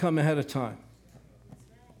the outcome ahead of time.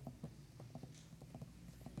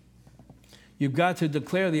 You've got to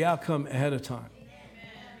declare the outcome ahead of time.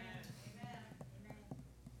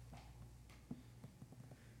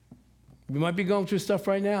 You might be going through stuff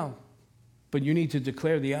right now, but you need to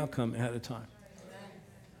declare the outcome ahead of time.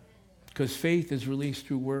 Because faith is released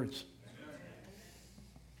through words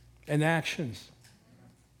and actions.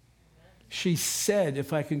 She said,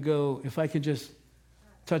 if I could just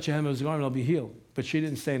touch a hem of his garment, I'll be healed. But she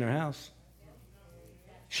didn't stay in her house.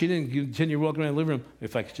 She didn't continue walking around the living room.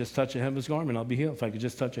 If I could just touch a hem of his garment, I'll be healed. If I could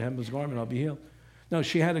just touch a hem of his garment, I'll be healed. No,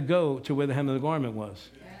 she had to go to where the hem of the garment was.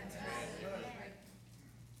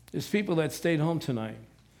 There's people that stayed home tonight.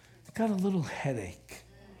 Got a little headache.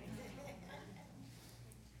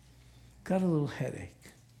 Got a little headache.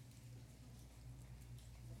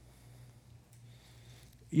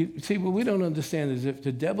 You see, what we don't understand is if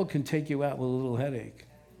the devil can take you out with a little headache,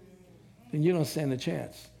 then you don't stand a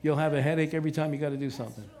chance. You'll have a headache every time you got to do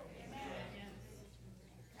something.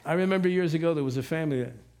 I remember years ago there was a family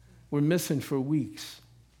that were missing for weeks.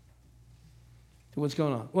 What's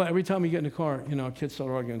going on? Well, every time we get in the car, our kids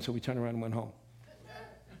start arguing, so we turned around and went home.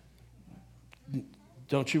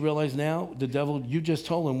 Don't you realize now the devil, you just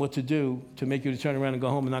told him what to do to make you to turn around and go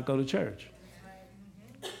home and not go to church?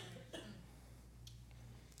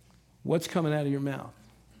 What's coming out of your mouth?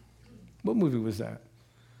 What movie was that?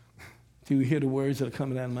 Do you hear the words that are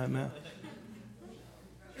coming out of my mouth?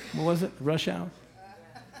 What was it? Rush Hour?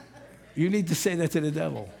 You need to say that to the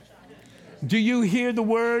devil. Do you hear the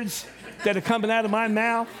words that are coming out of my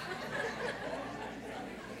mouth?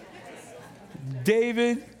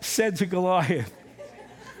 David said to Goliath,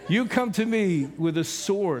 you come to me with a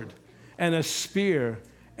sword and a spear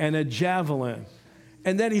and a javelin.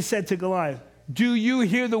 And then he said to Goliath, do you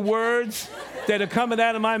hear the words that are coming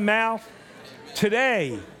out of my mouth?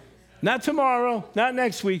 Today, not tomorrow, not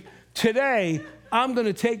next week, today, I'm going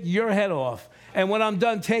to take your head off. And when I'm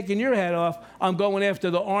done taking your head off, I'm going after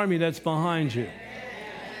the army that's behind you.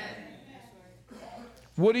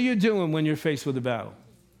 What are you doing when you're faced with a battle?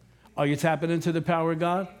 Are you tapping into the power of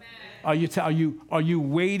God? Are you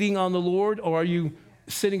waiting on the Lord, or are you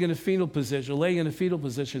sitting in a fetal position, or laying in a fetal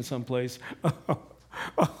position someplace?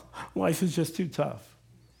 Life is just too tough.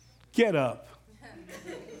 Get up.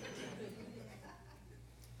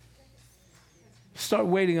 Start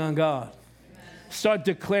waiting on God. Start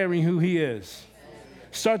declaring who He is.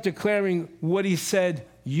 Start declaring what He said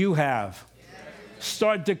you have.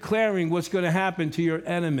 Start declaring what's going to happen to your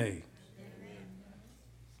enemy.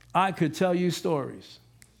 I could tell you stories.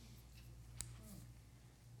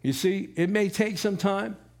 You see, it may take some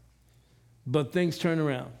time, but things turn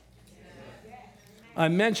around. I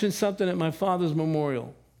mentioned something at my father's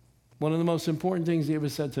memorial. One of the most important things he ever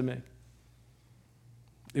said to me.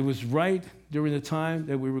 It was right during the time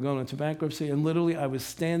that we were going into bankruptcy, and literally I was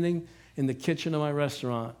standing in the kitchen of my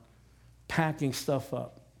restaurant, packing stuff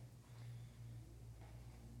up.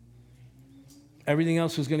 Everything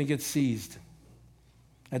else was going to get seized.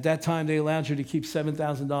 At that time, they allowed you to keep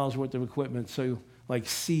 $7,000 worth of equipment, so like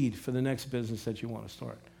seed for the next business that you want to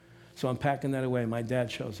start. So I'm packing that away. My dad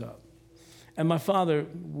shows up. And my father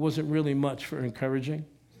wasn't really much for encouraging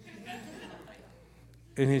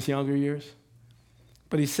in his younger years.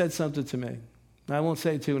 But he said something to me. I won't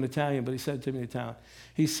say it to you in Italian, but he said it to me in Italian.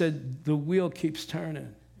 He said, the wheel keeps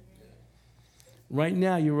turning. Right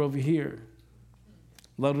now, you're over here.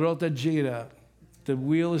 La ruota gira. The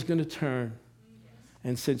wheel is going to turn.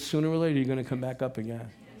 And said, sooner or later, you're going to come back up again.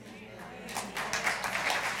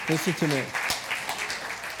 Listen to me.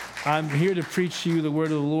 I'm here to preach to you the word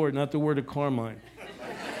of the Lord, not the word of Carmine.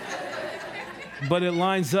 But it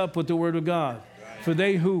lines up with the word of God. For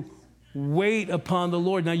they who wait upon the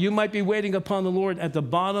Lord. Now, you might be waiting upon the Lord at the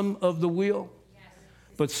bottom of the wheel,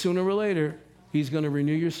 but sooner or later, He's going to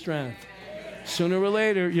renew your strength. Sooner or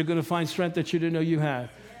later, you're going to find strength that you didn't know you had.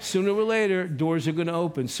 Sooner or later, doors are going to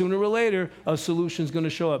open. Sooner or later, a solution's going to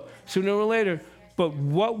show up. Sooner or later, but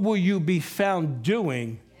what will you be found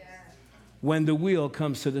doing when the wheel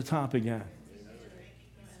comes to the top again?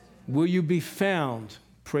 Will you be found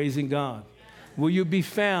praising God? Will you be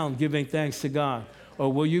found giving thanks to God?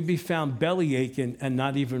 Or will you be found belly aching and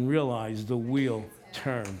not even realize the wheel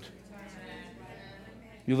turned?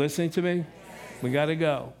 You listening to me? We got to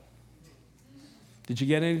go. Did you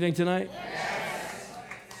get anything tonight?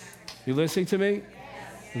 You listening to me?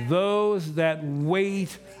 Those that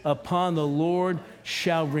wait upon the Lord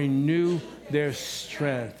shall renew their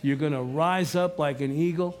strength. You're going to rise up like an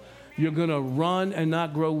eagle. You're going to run and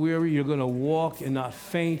not grow weary. You're going to walk and not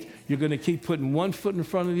faint. You're going to keep putting one foot in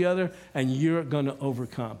front of the other, and you're going to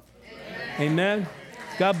overcome. Amen.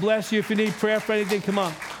 God bless you. If you need prayer for anything, come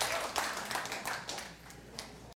on.